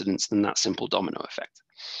actual incidents than that simple domino effect.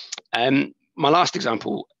 My last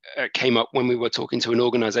example came up when we were talking to an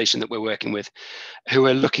organization that we're working with who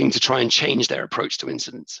are looking to try and change their approach to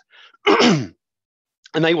incidents.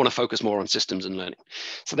 And they want to focus more on systems and learning.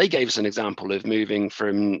 So they gave us an example of moving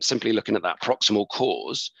from simply looking at that proximal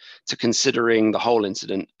cause to considering the whole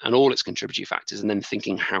incident and all its contributory factors, and then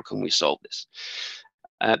thinking, how can we solve this?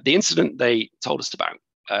 The incident they told us about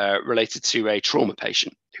related to a trauma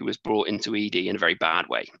patient who was brought into ED in a very bad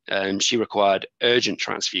way. She required urgent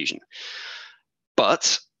transfusion.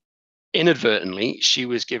 But inadvertently, she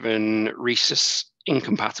was given rhesus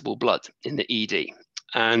incompatible blood in the ED.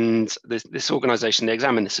 And this organization, they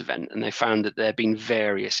examined this event and they found that there had been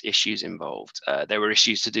various issues involved. There were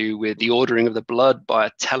issues to do with the ordering of the blood by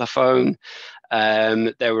a telephone.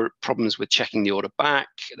 There were problems with checking the order back.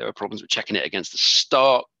 There were problems with checking it against the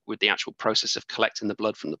stock, with the actual process of collecting the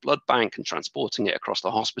blood from the blood bank and transporting it across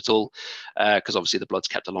the hospital, because obviously the blood's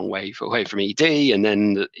kept a long way away from ED, and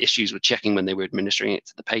then the issues with checking when they were administering it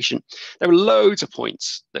to the patient. There were loads of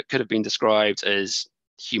points that could have been described as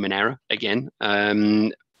human error again.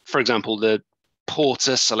 For example, the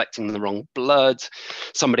porter selecting the wrong blood,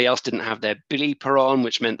 somebody else didn't have their bleeper on,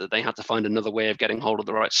 which meant that they had to find another way of getting hold of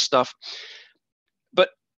the right stuff. But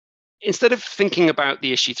instead of thinking about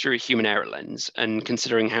the issue through a human error lens and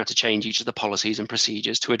considering how to change each of the policies and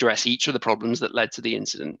procedures to address each of the problems that led to the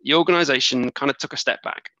incident, the organization kind of took a step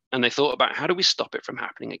back and they thought about, how do we stop it from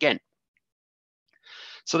happening again?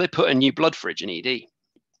 So they put a new blood fridge in ED.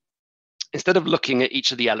 Instead of looking at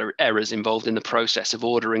each of the errors involved in the process of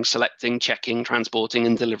ordering, selecting, checking, transporting,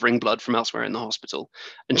 and delivering blood from elsewhere in the hospital,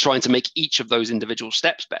 and trying to make each of those individual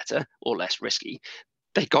steps better or less risky,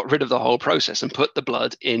 they got rid of the whole process and put the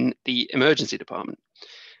blood in the emergency department.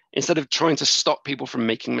 Instead of trying to stop people from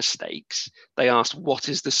making mistakes, they asked, what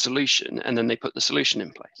is the solution? And then they put the solution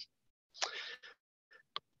in place.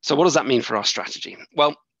 So what does that mean for our strategy?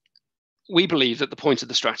 Well, we believe that the point of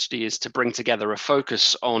the strategy is to bring together a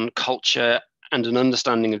focus on culture and an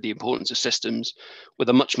understanding of the importance of systems with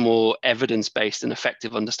a much more evidence-based and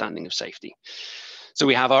effective understanding of safety. So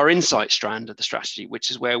we have our insight strand of the strategy, which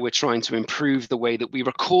is where we're trying to improve the way that we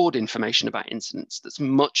record information about incidents that's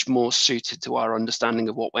much more suited to our understanding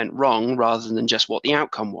of what went wrong rather than just what the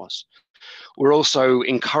outcome was. We're also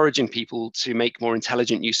encouraging people to make more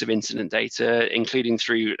intelligent use of incident data, including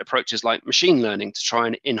through approaches like machine learning to try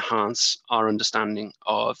and enhance our understanding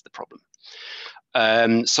of the problem.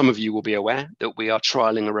 Some of you will be aware that we are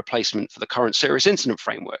trialing a replacement for the current serious incident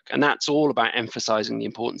framework, and that's all about emphasizing the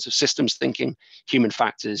importance of systems thinking, human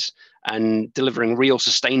factors, and delivering real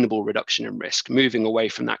sustainable reduction in risk, moving away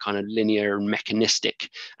from that kind of linear and mechanistic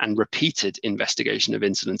and repeated investigation of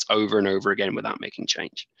incidents over and over again without making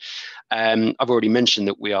change. I've already mentioned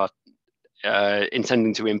that we are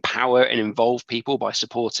intending to empower and involve people by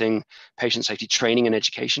supporting patient safety training and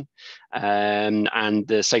education. And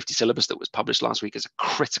the safety syllabus that was published last week is a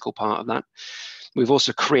critical part of that. We've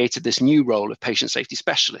also created this new role of patient safety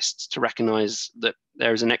specialists to recognize that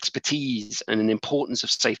there is an expertise and an importance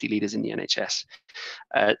of safety leaders in the NHS.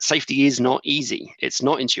 Safety is not easy, it's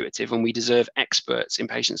not intuitive, and we deserve experts in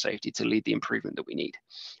patient safety to lead the improvement that we need.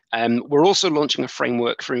 We're also launching a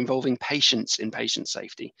framework for involving patients in patient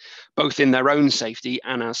safety, both in their own safety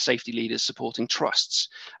and as safety leaders supporting trusts.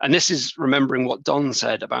 And this is remembering what Don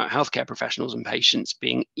said about healthcare professionals and patients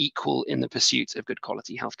being equal in the pursuit of good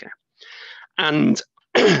quality healthcare. And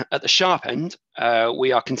at the sharp end,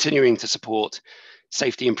 we are continuing to support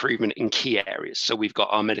safety improvement in key areas. So we've got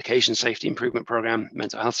our medication safety improvement program,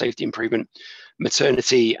 mental health safety improvement,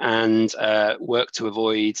 maternity, and work to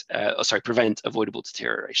prevent avoidable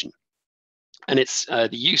deterioration. And it's the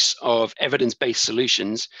use of evidence-based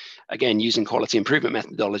solutions, again, using quality improvement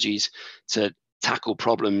methodologies to tackle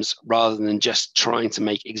problems rather than just trying to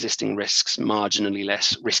make existing risks marginally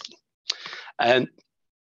less risky.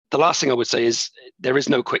 The last thing I would say is there is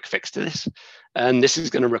no quick fix to this, and this is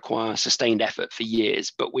going to require sustained effort for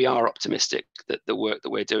years, but we are optimistic that the work that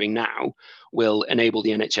we're doing now will enable the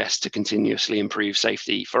NHS to continuously improve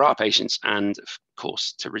safety for our patients and, of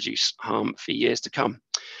course, to reduce harm for years to come.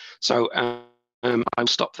 So I'll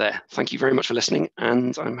stop there. Thank you very much for listening,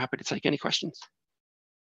 and I'm happy to take any questions.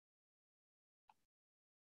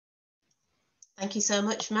 Thank you so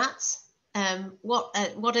much, Matt. What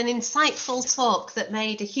an insightful talk that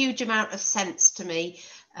made a huge amount of sense to me.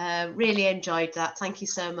 Really enjoyed that. Thank you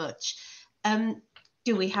so much.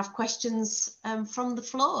 Do we have questions from the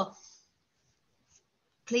floor?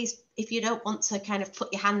 Please, if you don't want to kind of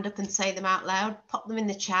put your hand up and say them out loud, pop them in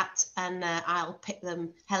the chat and I'll pick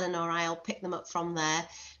them, Helen or I'll pick them up from there.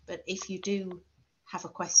 But if you do have a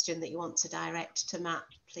question that you want to direct to Matt,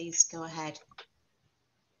 please go ahead.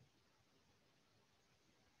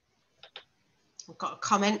 I've got a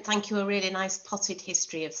comment. Thank you. A really nice potted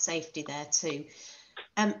history of safety there too.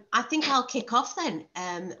 I think I'll kick off then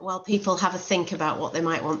while people have a think about what they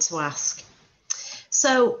might want to ask.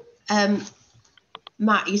 So,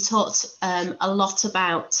 Matt, you talked a lot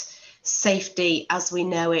about safety as we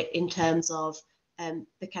know it in terms of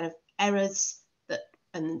the kind of errors that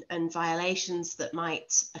and violations that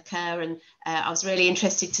might occur. And I was really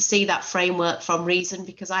interested to see that framework from Reason,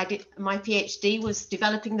 because my PhD was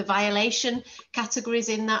developing the violation categories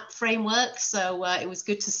in that framework. So it was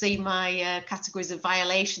good to see my categories of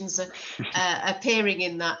violations appearing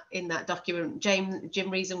in that document. Jim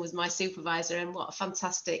Reason was my supervisor, and what a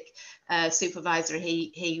fantastic supervisor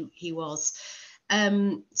he was.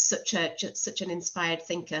 Such an inspired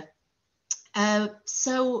thinker.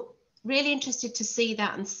 So really interested to see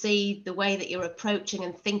that and see the way that you're approaching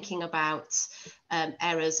and thinking about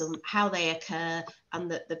errors and how they occur and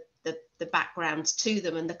the background to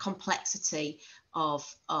them and the complexity of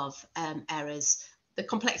errors. the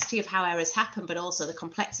complexity of how errors happen, but also the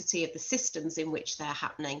complexity of the systems in which they're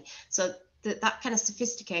happening. So that kind of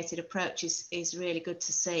sophisticated approach is really good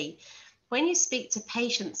to see. When you speak to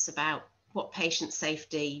patients about what patient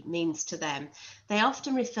safety means to them, they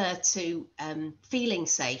often refer to feeling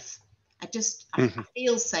safe. I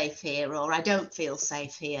feel safe here, or I don't feel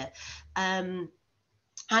safe here. And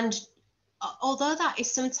although that is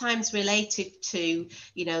sometimes related to,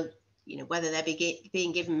 whether they're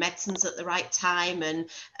being given medicines at the right time and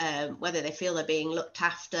whether they feel they're being looked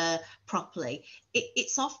after properly,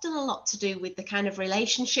 it's often a lot to do with the kind of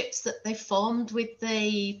relationships that they've formed with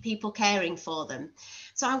the people caring for them.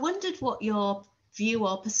 So I wondered what your view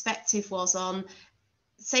or perspective was on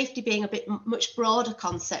safety being a much broader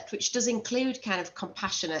concept, which does include kind of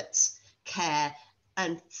compassionate care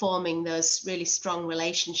and forming those really strong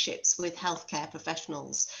relationships with healthcare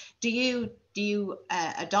professionals. Do you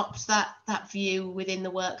adopt that view within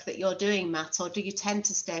the work that you're doing, Matt, or do you tend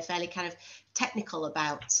to stay fairly kind of technical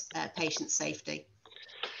about patient safety?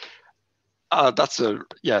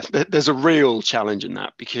 There's a real challenge in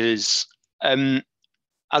that, because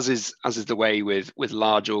as is the way with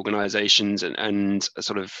large organizations and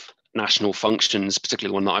sort of national functions,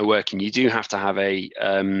 particularly the one that I work in, you do have to have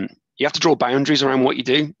you have to draw boundaries around what you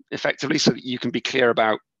do effectively, so that you can be clear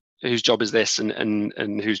about whose job is this and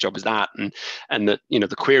whose job is that, and that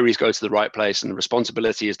the queries go to the right place and the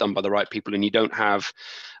responsibility is done by the right people, and you don't have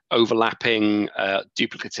overlapping,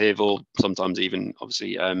 duplicative, or sometimes even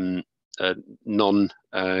obviously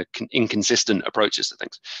inconsistent approaches to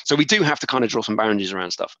things. So we do have to kind of draw some boundaries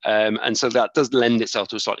around stuff, and so that does lend itself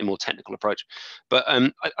to a slightly more technical approach. But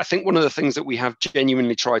I think one of the things that we have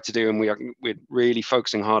genuinely tried to do, and we're really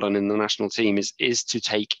focusing hard on in the national team, is to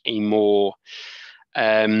take a more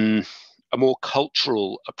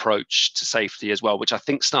cultural approach to safety as well, which I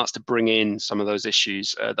think starts to bring in some of those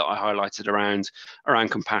issues that I highlighted around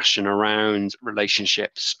compassion, around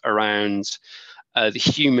relationships, around the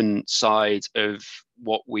human side of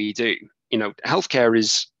what we do. Healthcare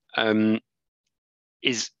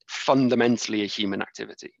is fundamentally a human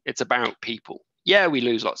activity. It's about people. Yeah, we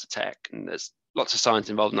lose lots of tech and there's lots of science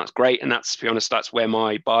involved, and that's great. And that's, to be honest, that's where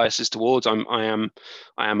my bias is towards. I am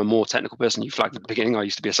a more technical person. You flagged at the beginning, I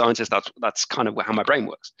used to be a scientist. That's kind of how my brain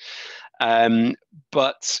works.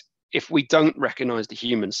 But if we don't recognize the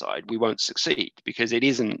human side, we won't succeed, because it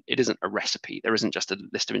isn't a recipe. There isn't just a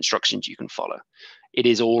list of instructions you can follow. It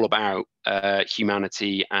is all about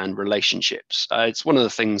humanity and relationships. It's one of the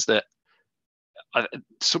things that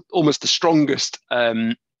almost the strongest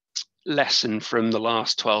lesson from the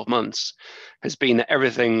last 12 months has been that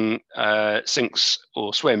everything sinks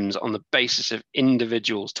or swims on the basis of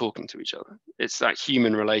individuals talking to each other. It's that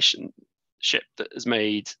human relationship that has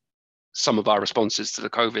made some of our responses to the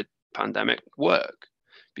COVID pandemic work,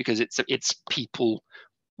 because it's people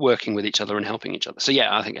working with each other and helping each other. So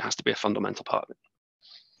yeah, I think it has to be a fundamental part of it.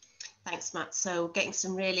 Thanks, Matt. So getting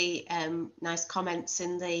some really nice comments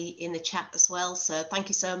in the chat as well. So thank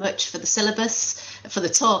you so much for the syllabus, for the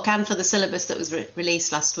talk, and for the syllabus that was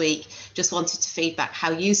released last week. Just wanted to feedback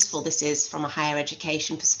how useful this is from a higher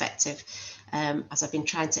education perspective, as I've been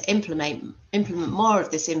trying to implement more of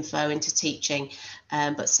this info into teaching,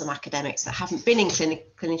 but some academics that haven't been in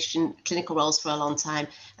clinical roles for a long time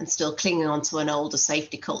and still clinging on to an older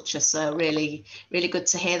safety culture. So really, really good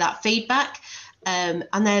to hear that feedback. And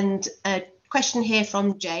then a question here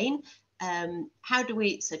from Jane. Jane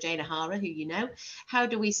Ahara, who you know, how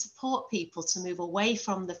do we support people to move away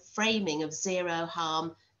from the framing of zero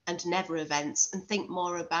harm and never events and think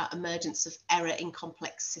more about emergence of error in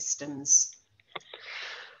complex systems?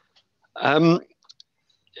 That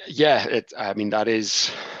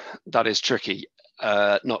is tricky,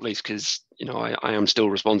 not least because I am still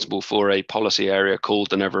responsible for a policy area called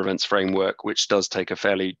the Never Events Framework, which does take a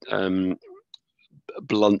fairly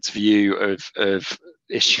blunt view of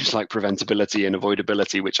issues like preventability and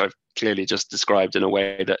avoidability, which I've clearly just described in a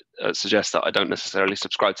way that suggests that I don't necessarily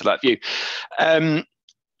subscribe to that view.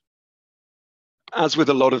 As with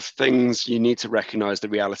a lot of things, you need to recognize the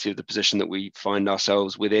reality of the position that we find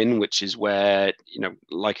ourselves within, which is where,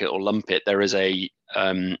 like it or lump it, there is a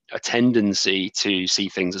tendency to see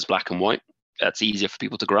things as black and white. That's easier for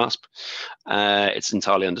people to grasp. It's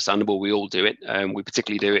entirely understandable. We all do it. We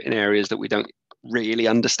particularly do it in areas that we don't really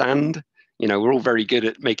understand. We're all very good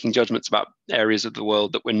at making judgments about areas of the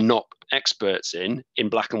world that we're not experts in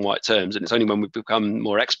black and white terms. And it's only when we become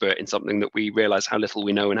more expert in something that we realize how little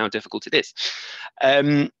we know and how difficult it is.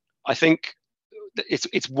 I think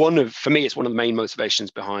it's one of the main motivations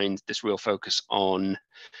behind this real focus on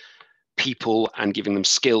people and giving them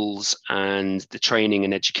skills and the training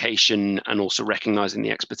and education, and also recognizing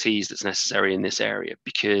the expertise that's necessary in this area.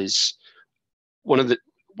 Because one of the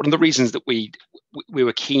reasons that we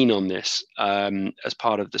were keen on this as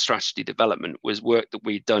part of the strategy development was work that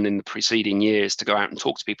we'd done in the preceding years to go out and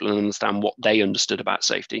talk to people and understand what they understood about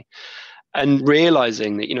safety, and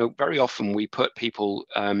realizing that, you know, very often we put people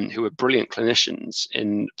who are brilliant clinicians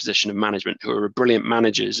in the position of management, who are brilliant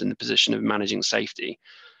managers in the position of managing safety,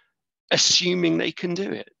 assuming they can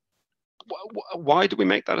do it. Why do we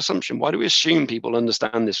make that assumption? Why do we assume people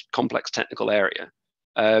understand this complex technical area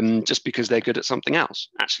just because they're good at something else?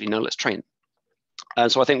 Actually, no, let's train.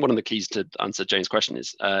 So I think one of the keys to answer Jane's question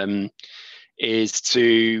is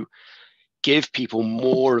to give people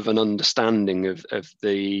more of an understanding of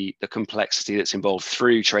the complexity that's involved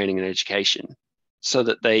through training and education, so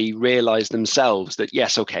that they realize themselves that,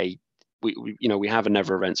 yes, okay, we have a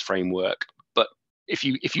never events framework, but if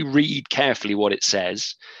you read carefully what it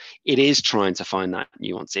says, it is trying to find that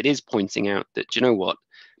nuance. It is pointing out that, you know what,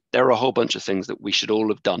 there are a whole bunch of things that we should all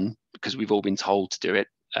have done because we've all been told to do it,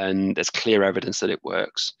 and there's clear evidence that it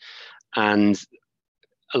works. And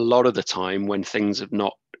a lot of the time when things have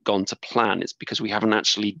not gone to plan, it's because we haven't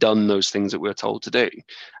actually done those things that we were told to do.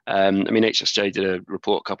 I mean, HSJ did a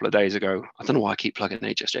report a couple of days ago. I don't know why I keep plugging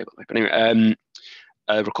HSJ, but anyway,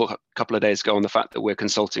 a report a couple of days ago on the fact that we're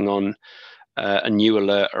consulting on a new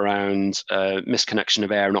alert around misconnection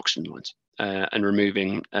of air and oxygen lines and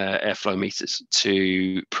removing airflow meters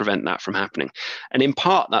to prevent that from happening. And in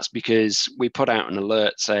part, that's because we put out an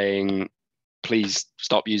alert saying, please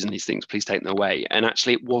stop using these things, please take them away. And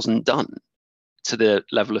actually it wasn't done to the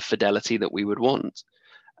level of fidelity that we would want.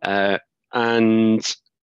 And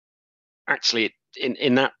actually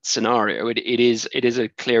in that scenario, it is a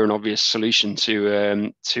clear and obvious solution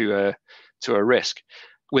to a risk.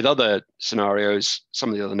 With other scenarios, some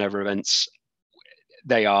of the other never events,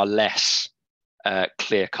 they are less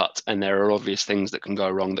clear cut, and there are obvious things that can go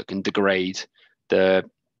wrong that can degrade the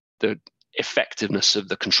effectiveness of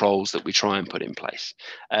the controls that we try and put in place.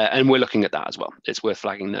 And we're looking at that as well. It's worth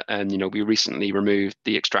flagging that, we recently removed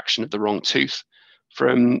the extraction of the wrong tooth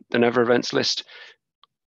from the never events list,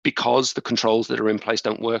 because the controls that are in place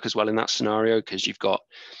don't work as well in that scenario, because you've got,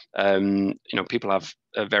 people have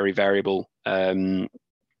a very variable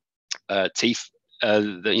teeth.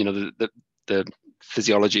 The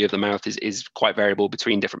physiology of the mouth is quite variable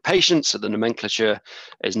between different patients, so the nomenclature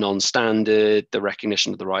is non-standard, the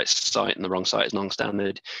recognition of the right site and the wrong site is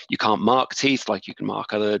non-standard. You can't mark teeth like you can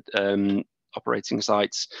mark other operating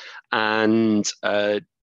sites, and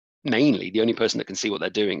mainly the only person that can see what they're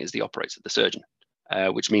doing is the operator, the surgeon,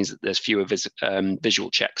 which means that there's fewer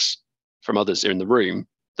visual checks from others in the room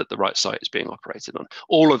that the right site is being operated on.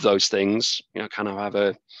 All of those things, kind of have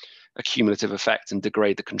a cumulative effect and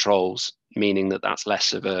degrade the controls, meaning that that's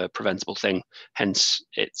less of a preventable thing. Hence,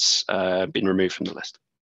 it's been removed from the list.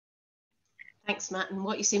 Thanks, Matt. And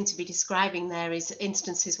what you seem to be describing there is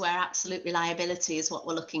instances where absolute reliability is what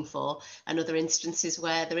we're looking for, and other instances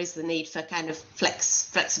where there is the need for kind of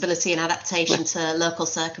flexibility and adaptation to local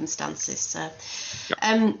circumstances. So,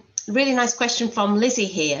 really nice question from Lizzie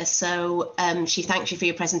here. So she thanks you for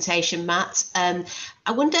your presentation, Matt.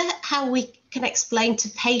 I wonder how we can explain to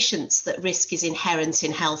patients that risk is inherent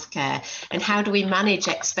in healthcare, and how do we manage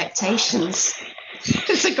expectations?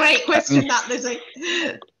 It's a great question, that, Lizzie.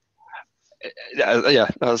 Yeah,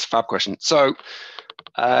 that was a fab question. So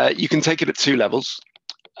you can take it at two levels.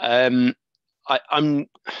 I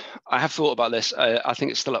have thought about this. I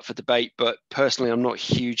think it's still up for debate, but personally, I'm not a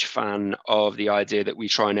huge fan of the idea that we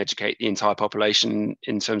try and educate the entire population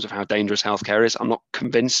in terms of how dangerous healthcare is. I'm not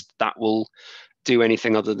convinced that will do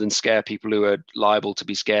anything other than scare people who are liable to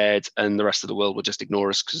be scared, and the rest of the world will just ignore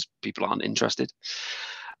us because people aren't interested.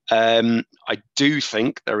 I do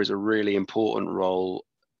think there is a really important role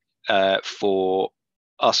for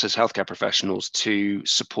us as healthcare professionals to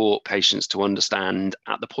support patients to understand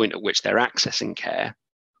at the point at which they're accessing care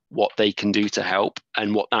what they can do to help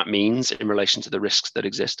and what that means in relation to the risks that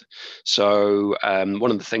exist. So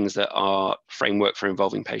one of the things that our framework for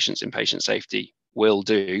involving patients in patient safety will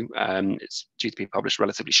do, it's due to be published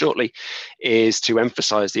relatively shortly, is to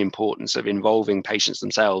emphasize the importance of involving patients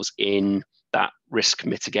themselves in that risk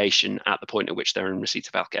mitigation at the point at which they're in receipt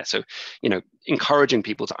of healthcare. So, encouraging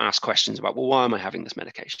people to ask questions about, well, why am I having this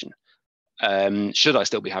medication? Should I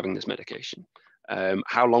still be having this medication?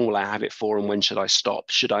 How long will I have it for, and when should I stop?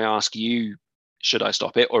 Should I ask you, should I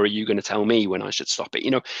stop it, or are you going to tell me when I should stop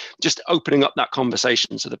it? Just opening up that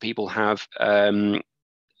conversation so that people have an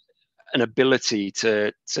ability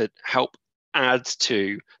to help add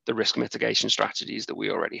to the risk mitigation strategies that we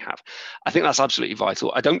already have. I think that's absolutely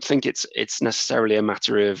vital. I don't think it's necessarily a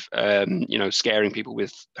matter of scaring people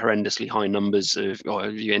with horrendously high numbers of, or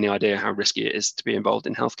have you any idea how risky it is to be involved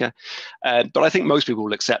in healthcare? But I think most people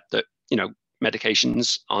will accept that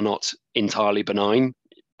medications are not entirely benign.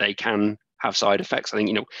 They can have side effects. I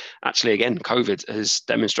think actually again, COVID has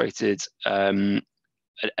demonstrated a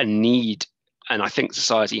need, and I think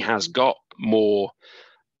society has got more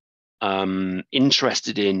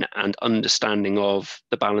interested in and understanding of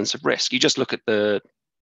the balance of risk. You just look at the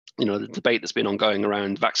debate that's been ongoing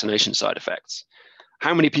around vaccination side effects.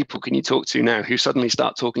 How many people can you talk to now who suddenly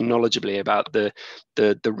start talking knowledgeably about the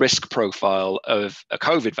risk profile of a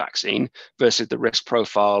COVID vaccine versus the risk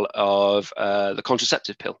profile of the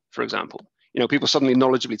contraceptive pill, for example? People suddenly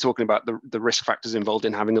knowledgeably talking about the risk factors involved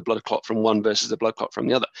in having a blood clot from one versus a blood clot from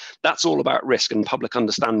the other. That's all about risk, and public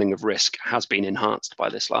understanding of risk has been enhanced by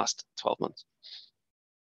this last 12 months.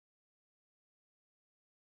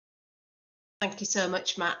 Thank you so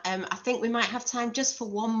much, Matt. I think we might have time just for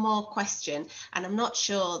one more question, and I'm not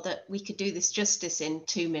sure that we could do this justice in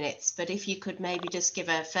 2 minutes, but if you could maybe just give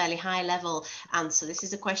a fairly high level answer. This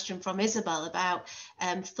is a question from Isabel about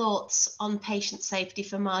thoughts on patient safety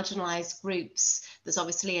for marginalised groups. There's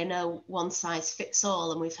obviously a no one size fits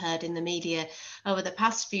all, and we've heard in the media over the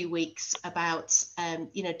past few weeks about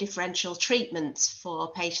differential treatments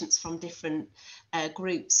for patients from different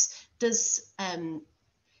groups. Does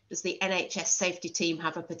the NHS safety team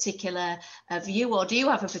have a particular view, or do you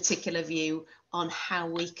have a particular view on how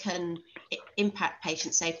we can impact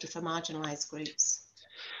patient safety for marginalised groups?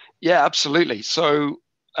 Yeah, absolutely. So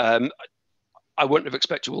I wouldn't have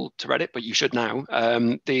expected you all to read it, but you should now.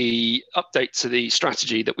 The update to the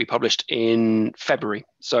strategy that we published in February.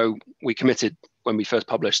 So we committed when we first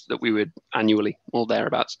published that we would annually, or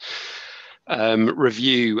thereabouts,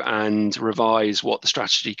 review and revise what the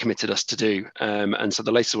strategy committed us to do. And so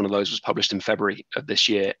the latest one of those was published in February of this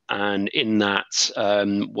year. And in that,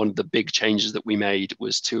 one of the big changes that we made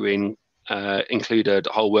was to include a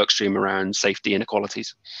whole work stream around safety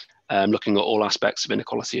inequalities, looking at all aspects of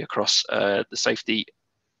inequality across the safety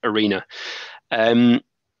arena.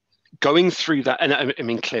 Going through that, and I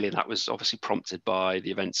mean, clearly that was obviously prompted by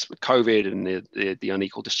the events with COVID and the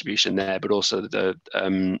unequal distribution there, but also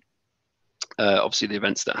the obviously the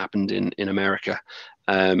events that happened in America,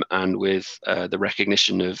 and with the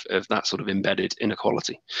recognition of that sort of embedded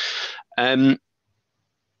inequality.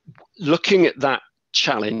 Looking at that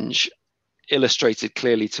challenge illustrated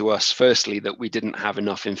clearly to us, firstly, that we didn't have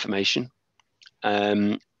enough information.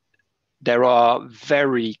 There are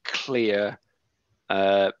very clear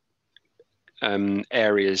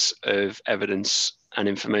areas of evidence and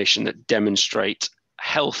information that demonstrate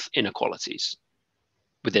health inequalities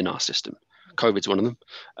within our system. COVID's one of them,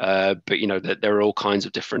 but there are all kinds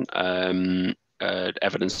of different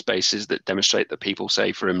evidence bases that demonstrate that people,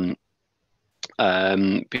 say, from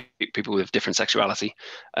people with different sexuality,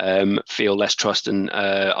 feel less trust and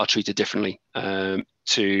are treated differently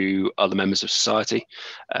to other members of society.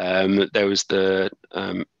 There was the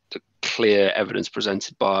clear evidence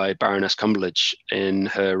presented by Baroness Cumberledge in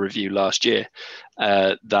her review last year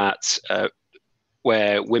that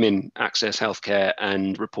where women access healthcare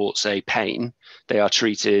and report, say, pain, they are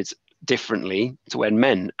treated differently to when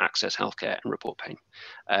men access healthcare and report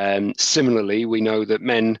pain. Similarly, we know that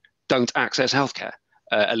men don't access healthcare,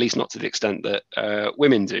 at least not to the extent that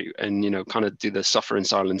women do, and kind of do the suffer in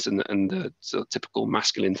silence and the sort of typical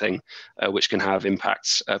masculine thing, which can have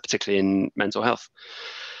impacts, particularly in mental health.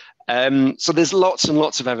 So there's lots and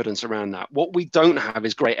lots of evidence around that. What we don't have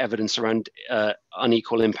is great evidence around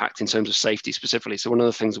unequal impact in terms of safety specifically. So one of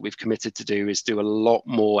the things that we've committed to do is do a lot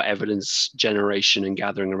more evidence generation and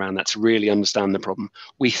gathering around that to really understand the problem.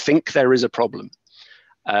 We think there is a problem.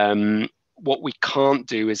 What we can't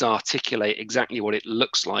do is articulate exactly what it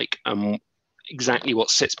looks like and exactly what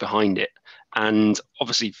sits behind it. And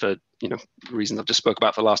obviously, for reasons I've just spoke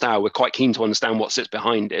about for the last hour, we're quite keen to understand what sits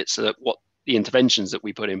behind it, so that what the interventions that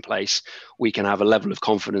we put in place, we can have a level of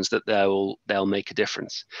confidence that they'll make a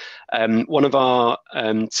difference. One of our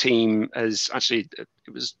team has actually, it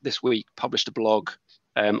was this week, published a blog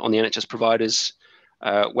on the NHS providers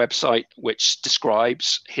website, which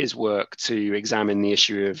describes his work to examine the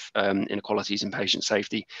issue of inequalities in patient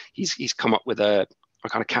safety. He's come up with a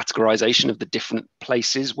kind of categorization of the different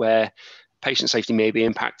places where patient safety may be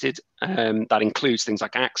impacted. That includes things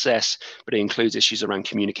like access, but it includes issues around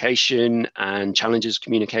communication and challenges of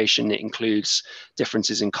communication. It includes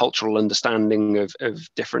differences in cultural understanding of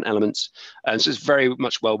different elements. So it's very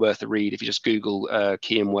much well worth a read. If you just Google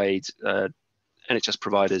Key and Wade NHS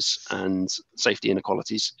providers and safety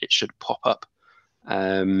inequalities, it should pop up.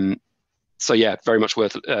 So yeah, very much well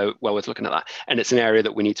worth looking at that. And it's an area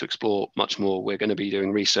that we need to explore much more. We're going to be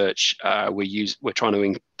doing research. We're trying to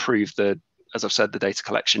improve as I've said, the data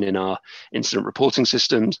collection in our incident reporting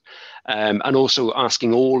systems, and also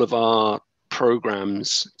asking all of our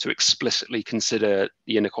programs to explicitly consider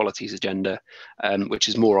the inequalities agenda, which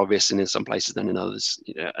is more obvious in some places than in others.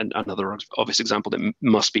 Another obvious example that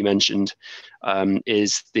must be mentioned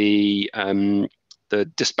is the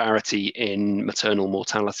disparity in maternal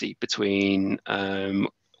mortality between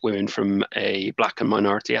women from a Black and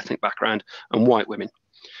minority ethnic background and white women.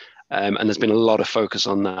 And there's been a lot of focus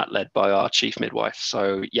on that, led by our chief midwife.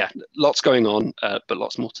 So yeah, lots going on, but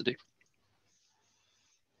lots more to do.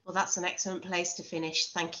 Well, that's an excellent place to finish.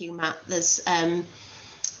 Thank you, Matt. There's a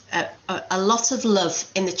lot of love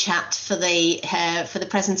in the chat for the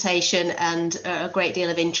presentation, and a great deal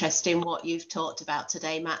of interest in what you've talked about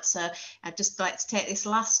today, Matt. So I'd just like to take this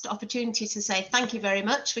last opportunity to say thank you very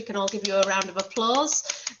much. We can all give you a round of applause,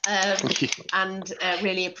 and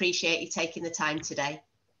really appreciate you taking the time today.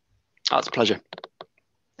 Oh, it's a pleasure.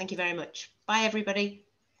 Thank you very much. Bye, everybody.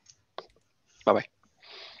 Bye-bye.